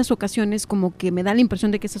 En algunas ocasiones como que me da la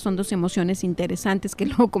impresión de que esas son dos emociones interesantes que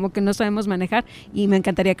luego como que no sabemos manejar y me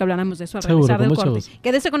encantaría que habláramos de eso al regresar del corte. Gusto.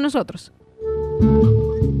 Quédese con nosotros.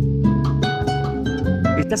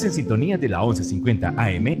 Estás en sintonía de la 1150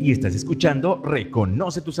 AM y estás escuchando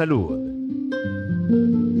Reconoce tu Salud.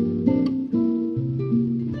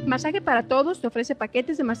 Masaje para Todos te ofrece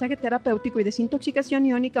paquetes de masaje terapéutico y desintoxicación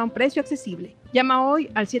iónica a un precio accesible. Llama hoy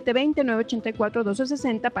al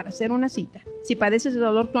 720-984-1260 para hacer una cita. Si padeces de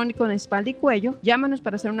dolor crónico en la espalda y cuello, llámanos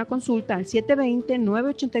para hacer una consulta al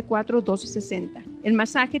 720-984-1260. El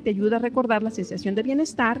masaje te ayuda a recordar la sensación de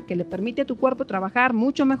bienestar que le permite a tu cuerpo trabajar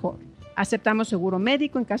mucho mejor. Aceptamos seguro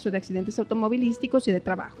médico en caso de accidentes automovilísticos y de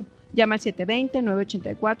trabajo. Llama al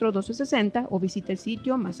 720-984-1260 o visita el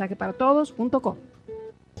sitio masajeparatodos.com.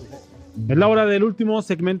 Es la hora del último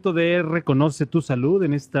segmento de Reconoce tu Salud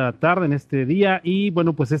en esta tarde, en este día. Y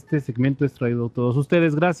bueno, pues este segmento es traído a todos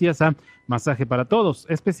ustedes gracias a Masaje para Todos,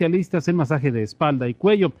 especialistas en masaje de espalda y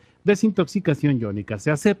cuello, desintoxicación iónica.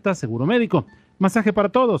 Se acepta seguro médico. Masaje para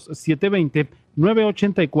Todos,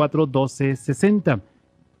 720-984-1260.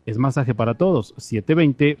 Es Masaje para Todos,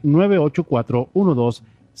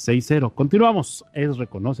 720-984-1260. Continuamos, es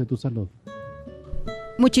Reconoce tu Salud.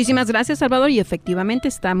 Muchísimas gracias, Salvador, y efectivamente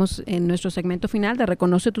estamos en nuestro segmento final de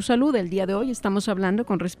Reconoce tu Salud. El día de hoy estamos hablando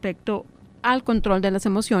con respecto al control de las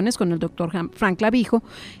emociones con el doctor Frank Clavijo.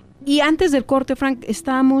 Y antes del corte, Frank,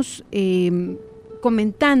 estábamos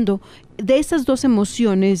comentando de esas dos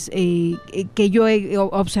emociones que yo he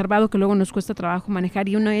observado que luego nos cuesta trabajo manejar,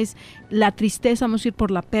 y una es la tristeza, vamos a ir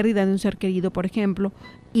por la pérdida de un ser querido, por ejemplo,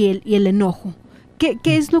 y el enojo.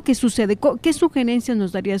 ¿Qué es lo que sucede? ¿Qué sugerencias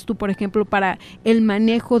nos darías tú, por ejemplo, para el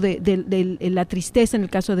manejo de la tristeza en el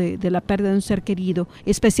caso de la pérdida de un ser querido,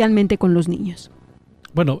 especialmente con los niños?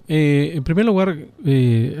 Bueno, en primer lugar,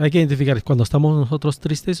 hay que identificar cuando estamos nosotros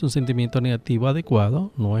tristes, un sentimiento negativo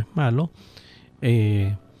adecuado, no es malo,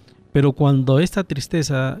 pero cuando esta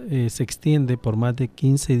tristeza se extiende por más de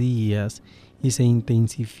 15 días y se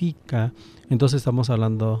intensifica, entonces estamos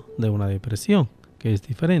hablando de una depresión, que es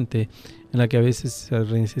diferente, en la que a veces se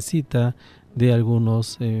necesita de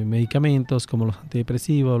algunos medicamentos como los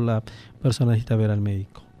antidepresivos. La persona necesita ver al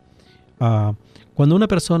médico. Cuando una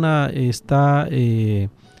persona está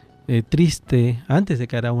triste antes de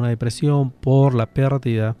caer a una depresión por la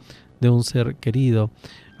pérdida de un ser querido,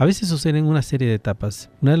 a veces suceden una serie de etapas.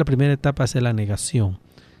 Una de las primeras etapas es la negación.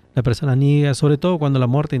 La persona niega, sobre todo cuando la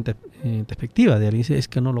muerte introspectiva de alguien, dice, es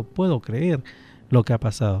que no lo puedo creer lo que ha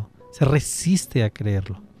pasado. Se resiste a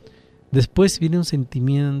creerlo. Después viene un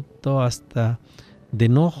sentimiento hasta de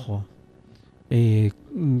enojo. De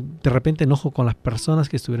repente enojo con las personas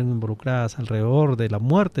que estuvieron involucradas alrededor de la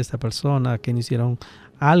muerte de esta persona, que no hicieron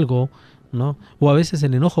algo, ¿no? O a veces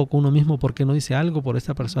el enojo con uno mismo porque no dice algo por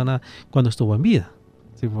esta persona cuando estuvo en vida.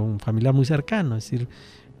 Si fue un familiar muy cercano, es decir,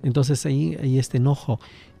 entonces ahí este enojo.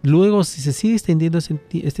 Luego, si se sigue extendiendo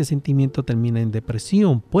este sentimiento, termina en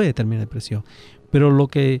depresión, puede terminar en depresión. Pero lo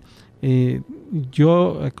que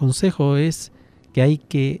yo aconsejo es que hay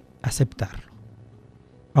que aceptarlo,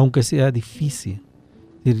 aunque sea difícil.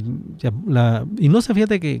 Y no se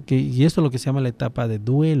fíjate y esto es lo que se llama la etapa de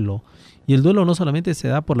duelo. Y el duelo no solamente se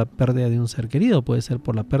da por la pérdida de un ser querido, puede ser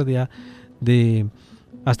por la pérdida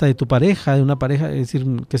hasta de tu pareja, de una pareja, es decir,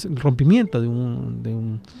 que es el rompimiento de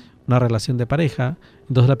una relación de pareja.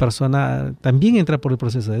 Entonces la persona también entra por el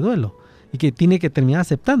proceso de duelo y que tiene que terminar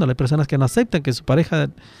aceptando. Hay personas que no aceptan que su pareja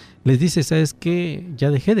les dice, ¿sabes qué? Ya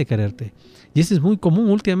dejé de quererte. Y eso es muy común.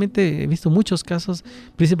 Últimamente he visto muchos casos,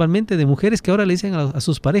 principalmente de mujeres que ahora le dicen a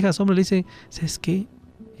sus parejas, hombres, le dicen, ¿sabes qué?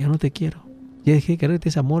 Ya no te quiero. Ya dejé de quererte,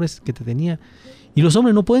 ese amor que te tenía. Y los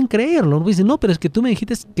hombres no pueden creerlo. Dicen, no, pero es que tú me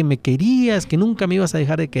dijiste que me querías, que nunca me ibas a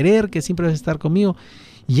dejar de querer, que siempre vas a estar conmigo.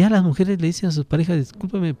 Y ya las mujeres le dicen a sus parejas,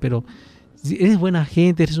 discúlpame, pero eres buena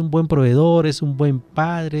gente, eres un buen proveedor, eres un buen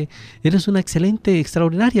padre, eres una excelente,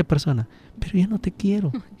 extraordinaria persona, pero ya no te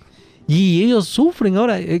quiero. Y ellos sufren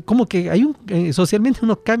ahora, como que hay socialmente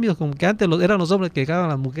unos cambios, como que antes eran los hombres que dejaban a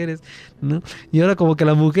las mujeres, ¿no? Y ahora como que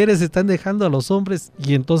las mujeres están dejando a los hombres,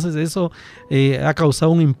 y entonces eso ha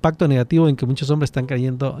causado un impacto negativo en que muchos hombres están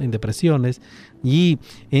cayendo en depresiones y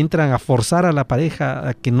entran a forzar a la pareja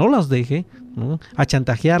a que no los deje, ¿no? A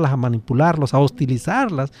chantajearlas, a manipularlos, a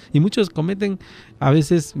hostilizarlas, y muchos cometen a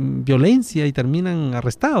veces violencia y terminan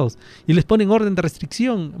arrestados y les ponen orden de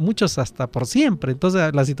restricción, muchos hasta por siempre.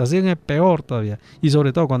 Entonces la situación es peor todavía, y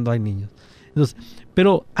sobre todo cuando hay niños. Entonces,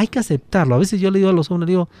 pero hay que aceptarlo. A veces yo le digo a los hombres,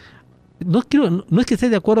 digo, no es que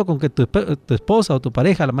estés de acuerdo con que tu esposa o tu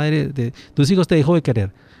pareja, la madre de tus hijos, te dejó de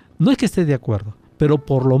querer, no es que estés de acuerdo, pero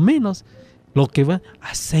por lo menos lo que va,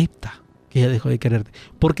 acepta que ella dejó de quererte,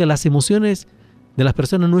 porque las emociones de las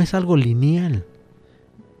personas no es algo lineal,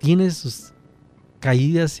 tiene sus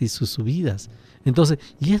caídas y sus subidas, entonces,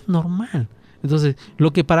 y es normal. Entonces,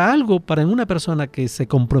 lo que para una persona que se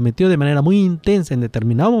comprometió de manera muy intensa en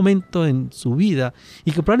determinado momento en su vida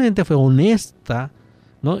y que probablemente fue honesta,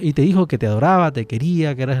 ¿no? Y te dijo que te adoraba, te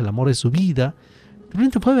quería, que eras el amor de su vida,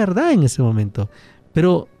 probablemente fue verdad en ese momento,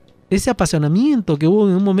 pero ese apasionamiento que hubo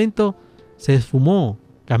en un momento se esfumó,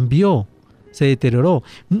 cambió, se deterioró.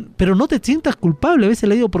 Pero no te sientas culpable. A veces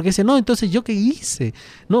le digo, porque dice, no, entonces ¿yo qué hice?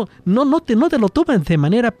 No te lo tomes de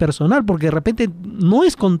manera personal, porque de repente no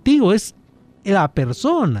es contigo, es la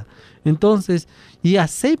persona. Entonces, y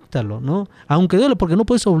acéptalo, ¿no? Aunque duele, porque no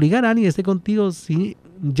puedes obligar a alguien a estar contigo si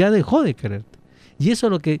ya dejó de quererte. Y eso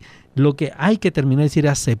es lo que hay que terminar, es decir,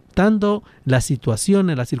 aceptando las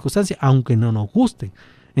situaciones, las circunstancias, aunque no nos gusten,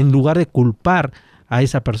 en lugar de culpar a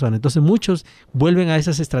esa persona. Entonces muchos vuelven a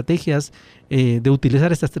esas estrategias, de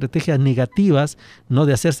utilizar estas estrategias negativas, ¿no?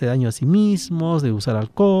 De hacerse daño a sí mismos, de usar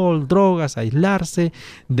alcohol, drogas, aislarse,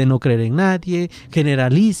 de no creer en nadie,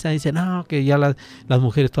 generalizan, dicen, no, que ya las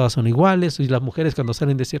mujeres todas son iguales, y las mujeres cuando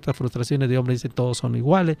salen de ciertas frustraciones de hombres dicen todos son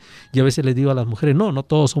iguales, y a veces les digo a las mujeres, no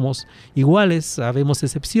todos somos iguales, habemos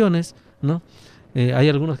excepciones, ¿no? Hay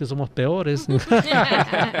algunos que somos peores.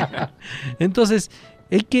 Entonces,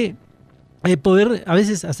 hay que poder a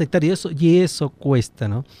veces aceptar, y eso cuesta,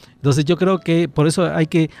 ¿no? Entonces yo creo que por eso hay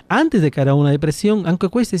que, antes de caer a una depresión, aunque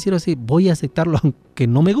cueste, decir así, voy a aceptarlo aunque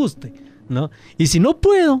no me guste, ¿no? Y si no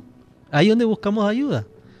puedo, ahí es donde buscamos ayuda.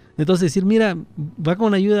 Entonces decir, mira, va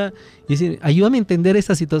con ayuda y decir, ayúdame a entender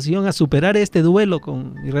esta situación, a superar este duelo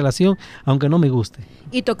con mi relación, aunque no me guste.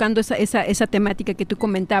 Y tocando esa temática que tú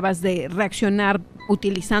comentabas de reaccionar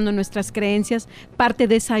utilizando nuestras creencias, parte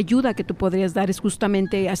de esa ayuda que tú podrías dar es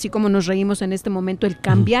justamente, así como nos reímos en este momento, el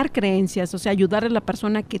cambiar creencias, o sea, ayudar a la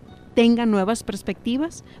persona que tenga nuevas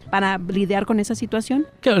perspectivas para lidiar con esa situación.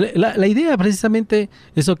 Claro, la idea precisamente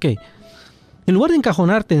es, ok, en lugar de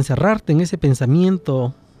encajonarte, encerrarte en ese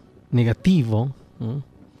pensamiento negativo, ¿no?,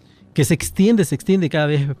 que se extiende cada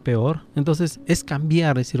vez peor, entonces es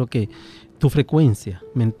cambiar, decir, ok, tu frecuencia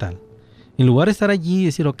mental. En lugar de estar allí y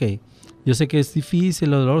decir, ok, yo sé que es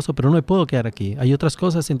difícil, doloroso, pero no me puedo quedar aquí. Hay otras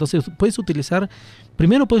cosas, entonces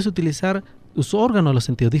primero puedes utilizar tus órganos de los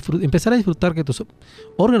sentidos, empezar a disfrutar que tus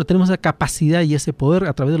órganos, tenemos esa capacidad y ese poder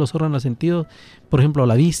a través de los órganos de los sentidos, por ejemplo,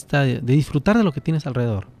 la vista, de disfrutar de lo que tienes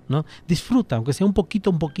alrededor, ¿no? Disfruta, aunque sea un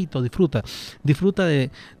poquito, disfruta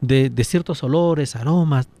de ciertos olores,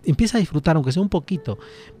 aromas, empieza a disfrutar, aunque sea un poquito.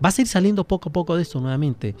 Vas a ir saliendo poco a poco de esto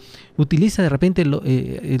nuevamente. Utiliza de repente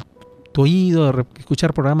tu oído,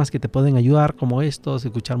 escuchar programas que te pueden ayudar como estos,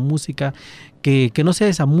 escuchar música, que no sea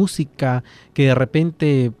esa música que de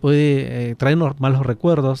repente puede traernos malos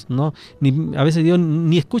recuerdos, ¿no? A veces digo,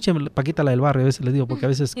 ni escuchen Paquita la del barrio, a veces les digo, porque a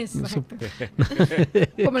veces...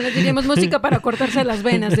 Como les diríamos, música para cortarse las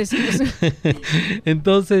venas, decimos.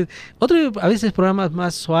 Entonces, a veces programas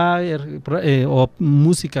más suaves o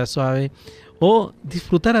música suave, o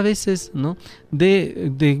disfrutar a veces, ¿no?,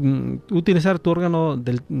 de utilizar tu órgano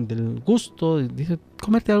del gusto,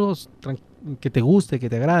 comerte algo que te guste, que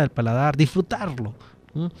te agrade el paladar, disfrutarlo,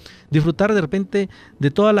 ¿no? Disfrutar de repente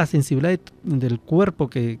de toda la sensibilidad del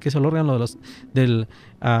cuerpo, que es el órgano del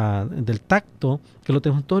tacto, que lo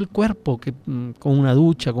tenemos en todo el cuerpo, que con una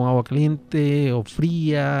ducha, con agua caliente o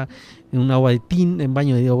fría, en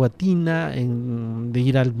baño de agua tina, de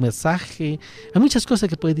ir al masaje. Hay muchas cosas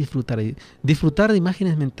que puedes disfrutar. Disfrutar de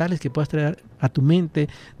imágenes mentales que puedas traer a tu mente,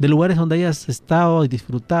 de lugares donde hayas estado y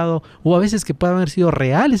disfrutado, o a veces que puedan haber sido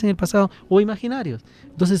reales en el pasado o imaginarios.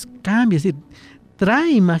 Entonces cambia, es decir,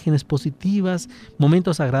 trae imágenes positivas,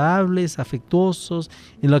 momentos agradables, afectuosos,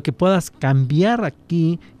 en lo que puedas cambiar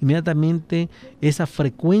aquí inmediatamente esa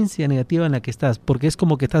frecuencia negativa en la que estás, porque es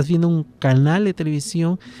como que estás viendo un canal de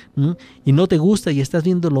televisión, ¿no?, y no te gusta y estás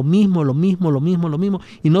viendo lo mismo,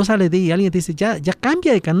 y no sales de ahí, alguien te dice, ya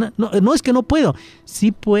cambia de canal. No es que no puedo,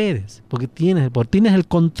 sí puedes, porque tienes el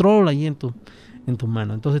control ahí en tu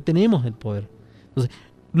mano. Entonces tenemos el poder. Entonces,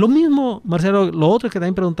 lo mismo, Marcelo, lo otro que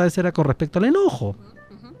también preguntabas era con respecto al enojo.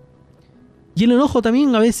 Y el enojo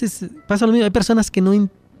también a veces pasa lo mismo. Hay personas que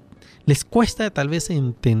les cuesta tal vez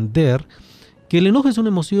entender que el enojo es una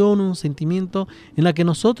emoción, un sentimiento en la que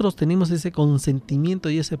nosotros tenemos ese consentimiento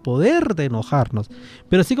y ese poder de enojarnos.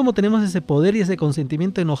 Pero así como tenemos ese poder y ese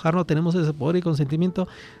consentimiento de enojarnos, tenemos ese poder y consentimiento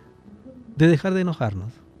de dejar de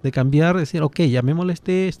enojarnos, de cambiar, de decir, ok, ya me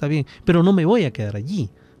molesté, está bien, pero no me voy a quedar allí,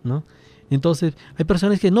 ¿no? Entonces, hay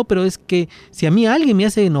personas que no, pero es que si a mí alguien me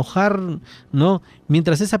hace enojar, ¿no?,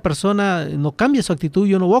 mientras esa persona no cambia su actitud,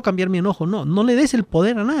 yo no voy a cambiar mi enojo. No le des el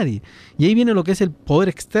poder a nadie. Y ahí viene lo que es el poder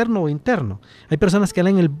externo o interno. Hay personas que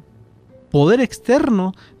le dan el poder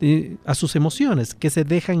externo a sus emociones, que se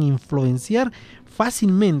dejan influenciar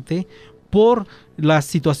fácilmente por las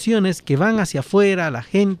situaciones que van hacia afuera, la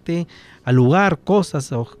gente, al lugar, cosas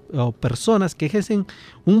o personas que ejercen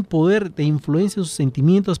un poder de influencia en sus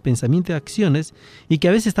sentimientos, pensamientos y acciones, y que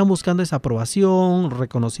a veces están buscando esa aprobación,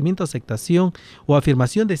 reconocimiento, aceptación o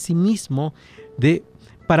afirmación de sí mismo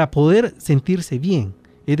para poder sentirse bien.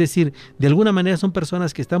 Es decir, de alguna manera son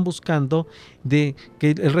personas que están buscando de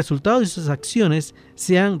que el resultado de sus acciones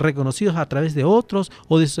sean reconocidos a través de otros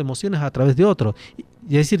o de sus emociones a través de otros.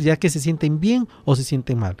 Es decir, ya que se sienten bien o se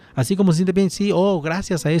sienten mal. Así como se siente bien, sí,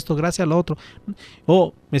 gracias a esto, gracias a lo otro.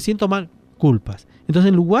 O me siento mal. culpas. Entonces,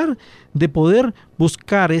 en lugar de poder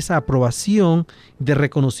buscar esa aprobación de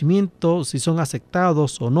reconocimiento, si son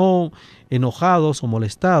aceptados o no, enojados o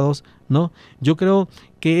molestados, ¿no? Yo creo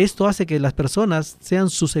que esto hace que las personas sean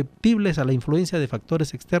susceptibles a la influencia de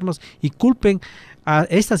factores externos y culpen a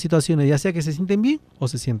estas situaciones, ya sea que se sienten bien o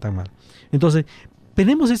se sientan mal. Entonces,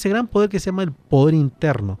 tenemos ese gran poder que se llama el poder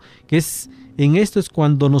interno, que es, en esto es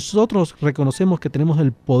cuando nosotros reconocemos que tenemos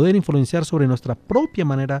el poder influenciar sobre nuestra propia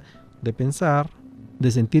manera de pensar, de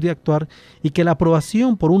sentir y actuar, y que la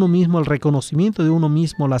aprobación por uno mismo, el reconocimiento de uno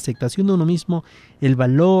mismo, la aceptación de uno mismo, el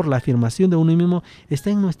valor, la afirmación de uno mismo, está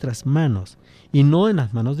en nuestras manos y no en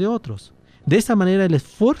las manos de otros. De esta manera, el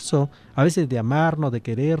esfuerzo a veces de amarnos, de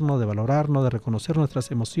querernos, de valorarnos, de reconocer nuestras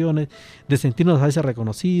emociones, de sentirnos a veces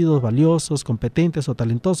reconocidos, valiosos, competentes o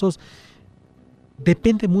talentosos,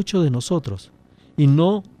 depende mucho de nosotros y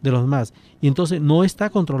no de los demás. Y entonces no está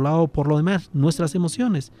controlado por lo demás, nuestras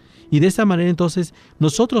emociones. Y de esa manera entonces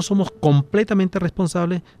nosotros somos completamente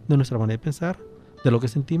responsables de nuestra manera de pensar, de lo que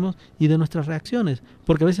sentimos y de nuestras reacciones.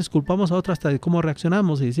 Porque a veces culpamos a otros hasta de cómo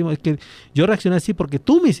reaccionamos y decimos, es que yo reaccioné así porque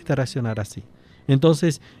tú me hiciste reaccionar así.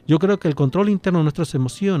 Entonces yo creo que el control interno de nuestras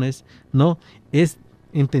emociones, ¿no?, es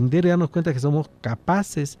entender y darnos cuenta que somos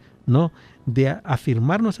capaces, ¿no?, de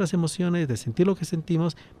afirmar nuestras emociones, de sentir lo que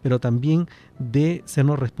sentimos, pero también de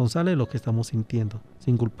sernos responsables de lo que estamos sintiendo,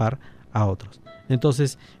 sin culpar a otros.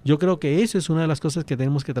 Entonces, yo creo que eso es una de las cosas que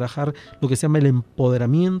tenemos que trabajar, lo que se llama el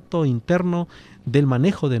empoderamiento interno del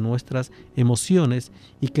manejo de nuestras emociones,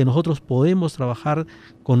 y que nosotros podemos trabajar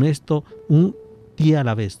con esto un día a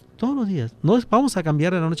la vez, todos los días. No vamos a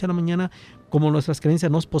cambiar de la noche a la mañana, como nuestras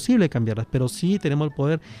creencias no es posible cambiarlas, pero sí tenemos el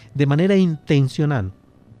poder de manera intencional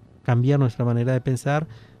cambiar nuestra manera de pensar,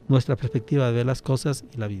 nuestra perspectiva de ver las cosas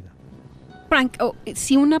y la vida. Frank,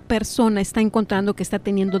 si una persona está encontrando que está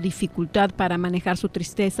teniendo dificultad para manejar su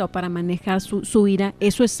tristeza o para manejar su ira,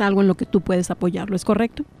 eso es algo en lo que tú puedes apoyarlo, ¿es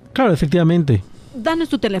correcto? Claro, efectivamente. Danos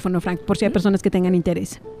tu teléfono, Frank, por si hay personas que tengan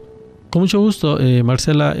interés. Con mucho gusto,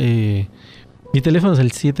 Marcela. Mi teléfono es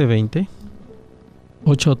el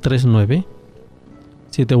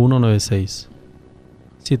 720-839-7196.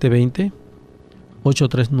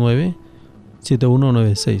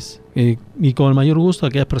 720-839-7196. Y con el mayor gusto,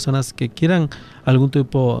 aquellas personas que quieran algún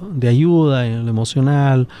tipo de ayuda en lo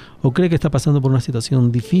emocional, o cree que está pasando por una situación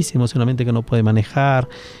difícil emocionalmente que no puede manejar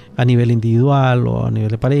a nivel individual o a nivel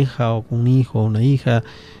de pareja, o con un hijo o una hija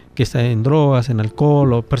que está en drogas, en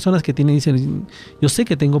alcohol, o personas que dicen, yo sé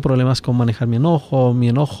que tengo problemas con manejar mi enojo,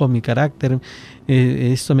 mi carácter,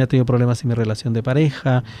 esto me ha tenido problemas en mi relación de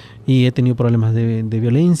pareja y he tenido problemas de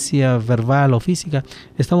violencia verbal o física.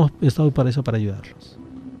 Estamos para eso, para ayudarlos.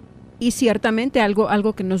 Y ciertamente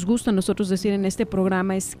algo que nos gusta a nosotros decir en este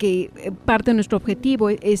programa es que parte de nuestro objetivo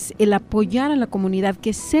es el apoyar a la comunidad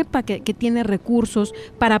que sepa que tiene recursos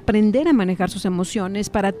para aprender a manejar sus emociones,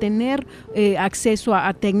 para tener acceso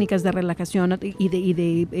a técnicas de relajación y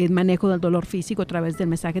de manejo del dolor físico a través del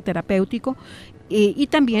mensaje terapéutico, y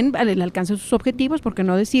también al alcance de sus objetivos, por qué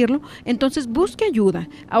no decirlo. Entonces busque ayuda.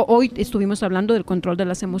 Hoy estuvimos hablando del control de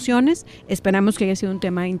las emociones, esperamos que haya sido un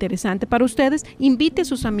tema interesante para ustedes. Invite a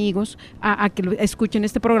sus amigos a que escuchen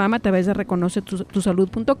este programa a través de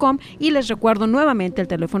reconocetusalud.com, y les recuerdo nuevamente el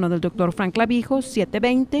teléfono del Dr. Frank Clavijo,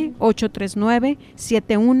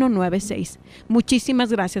 720-839-7196. Muchísimas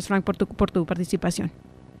gracias, Frank, por tu participación.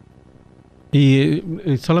 Y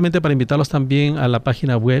solamente para invitarlos también a la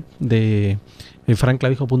página web de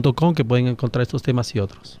frankclavijo.com, que pueden encontrar estos temas y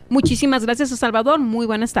otros. Muchísimas gracias, a Salvador. Muy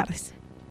buenas tardes.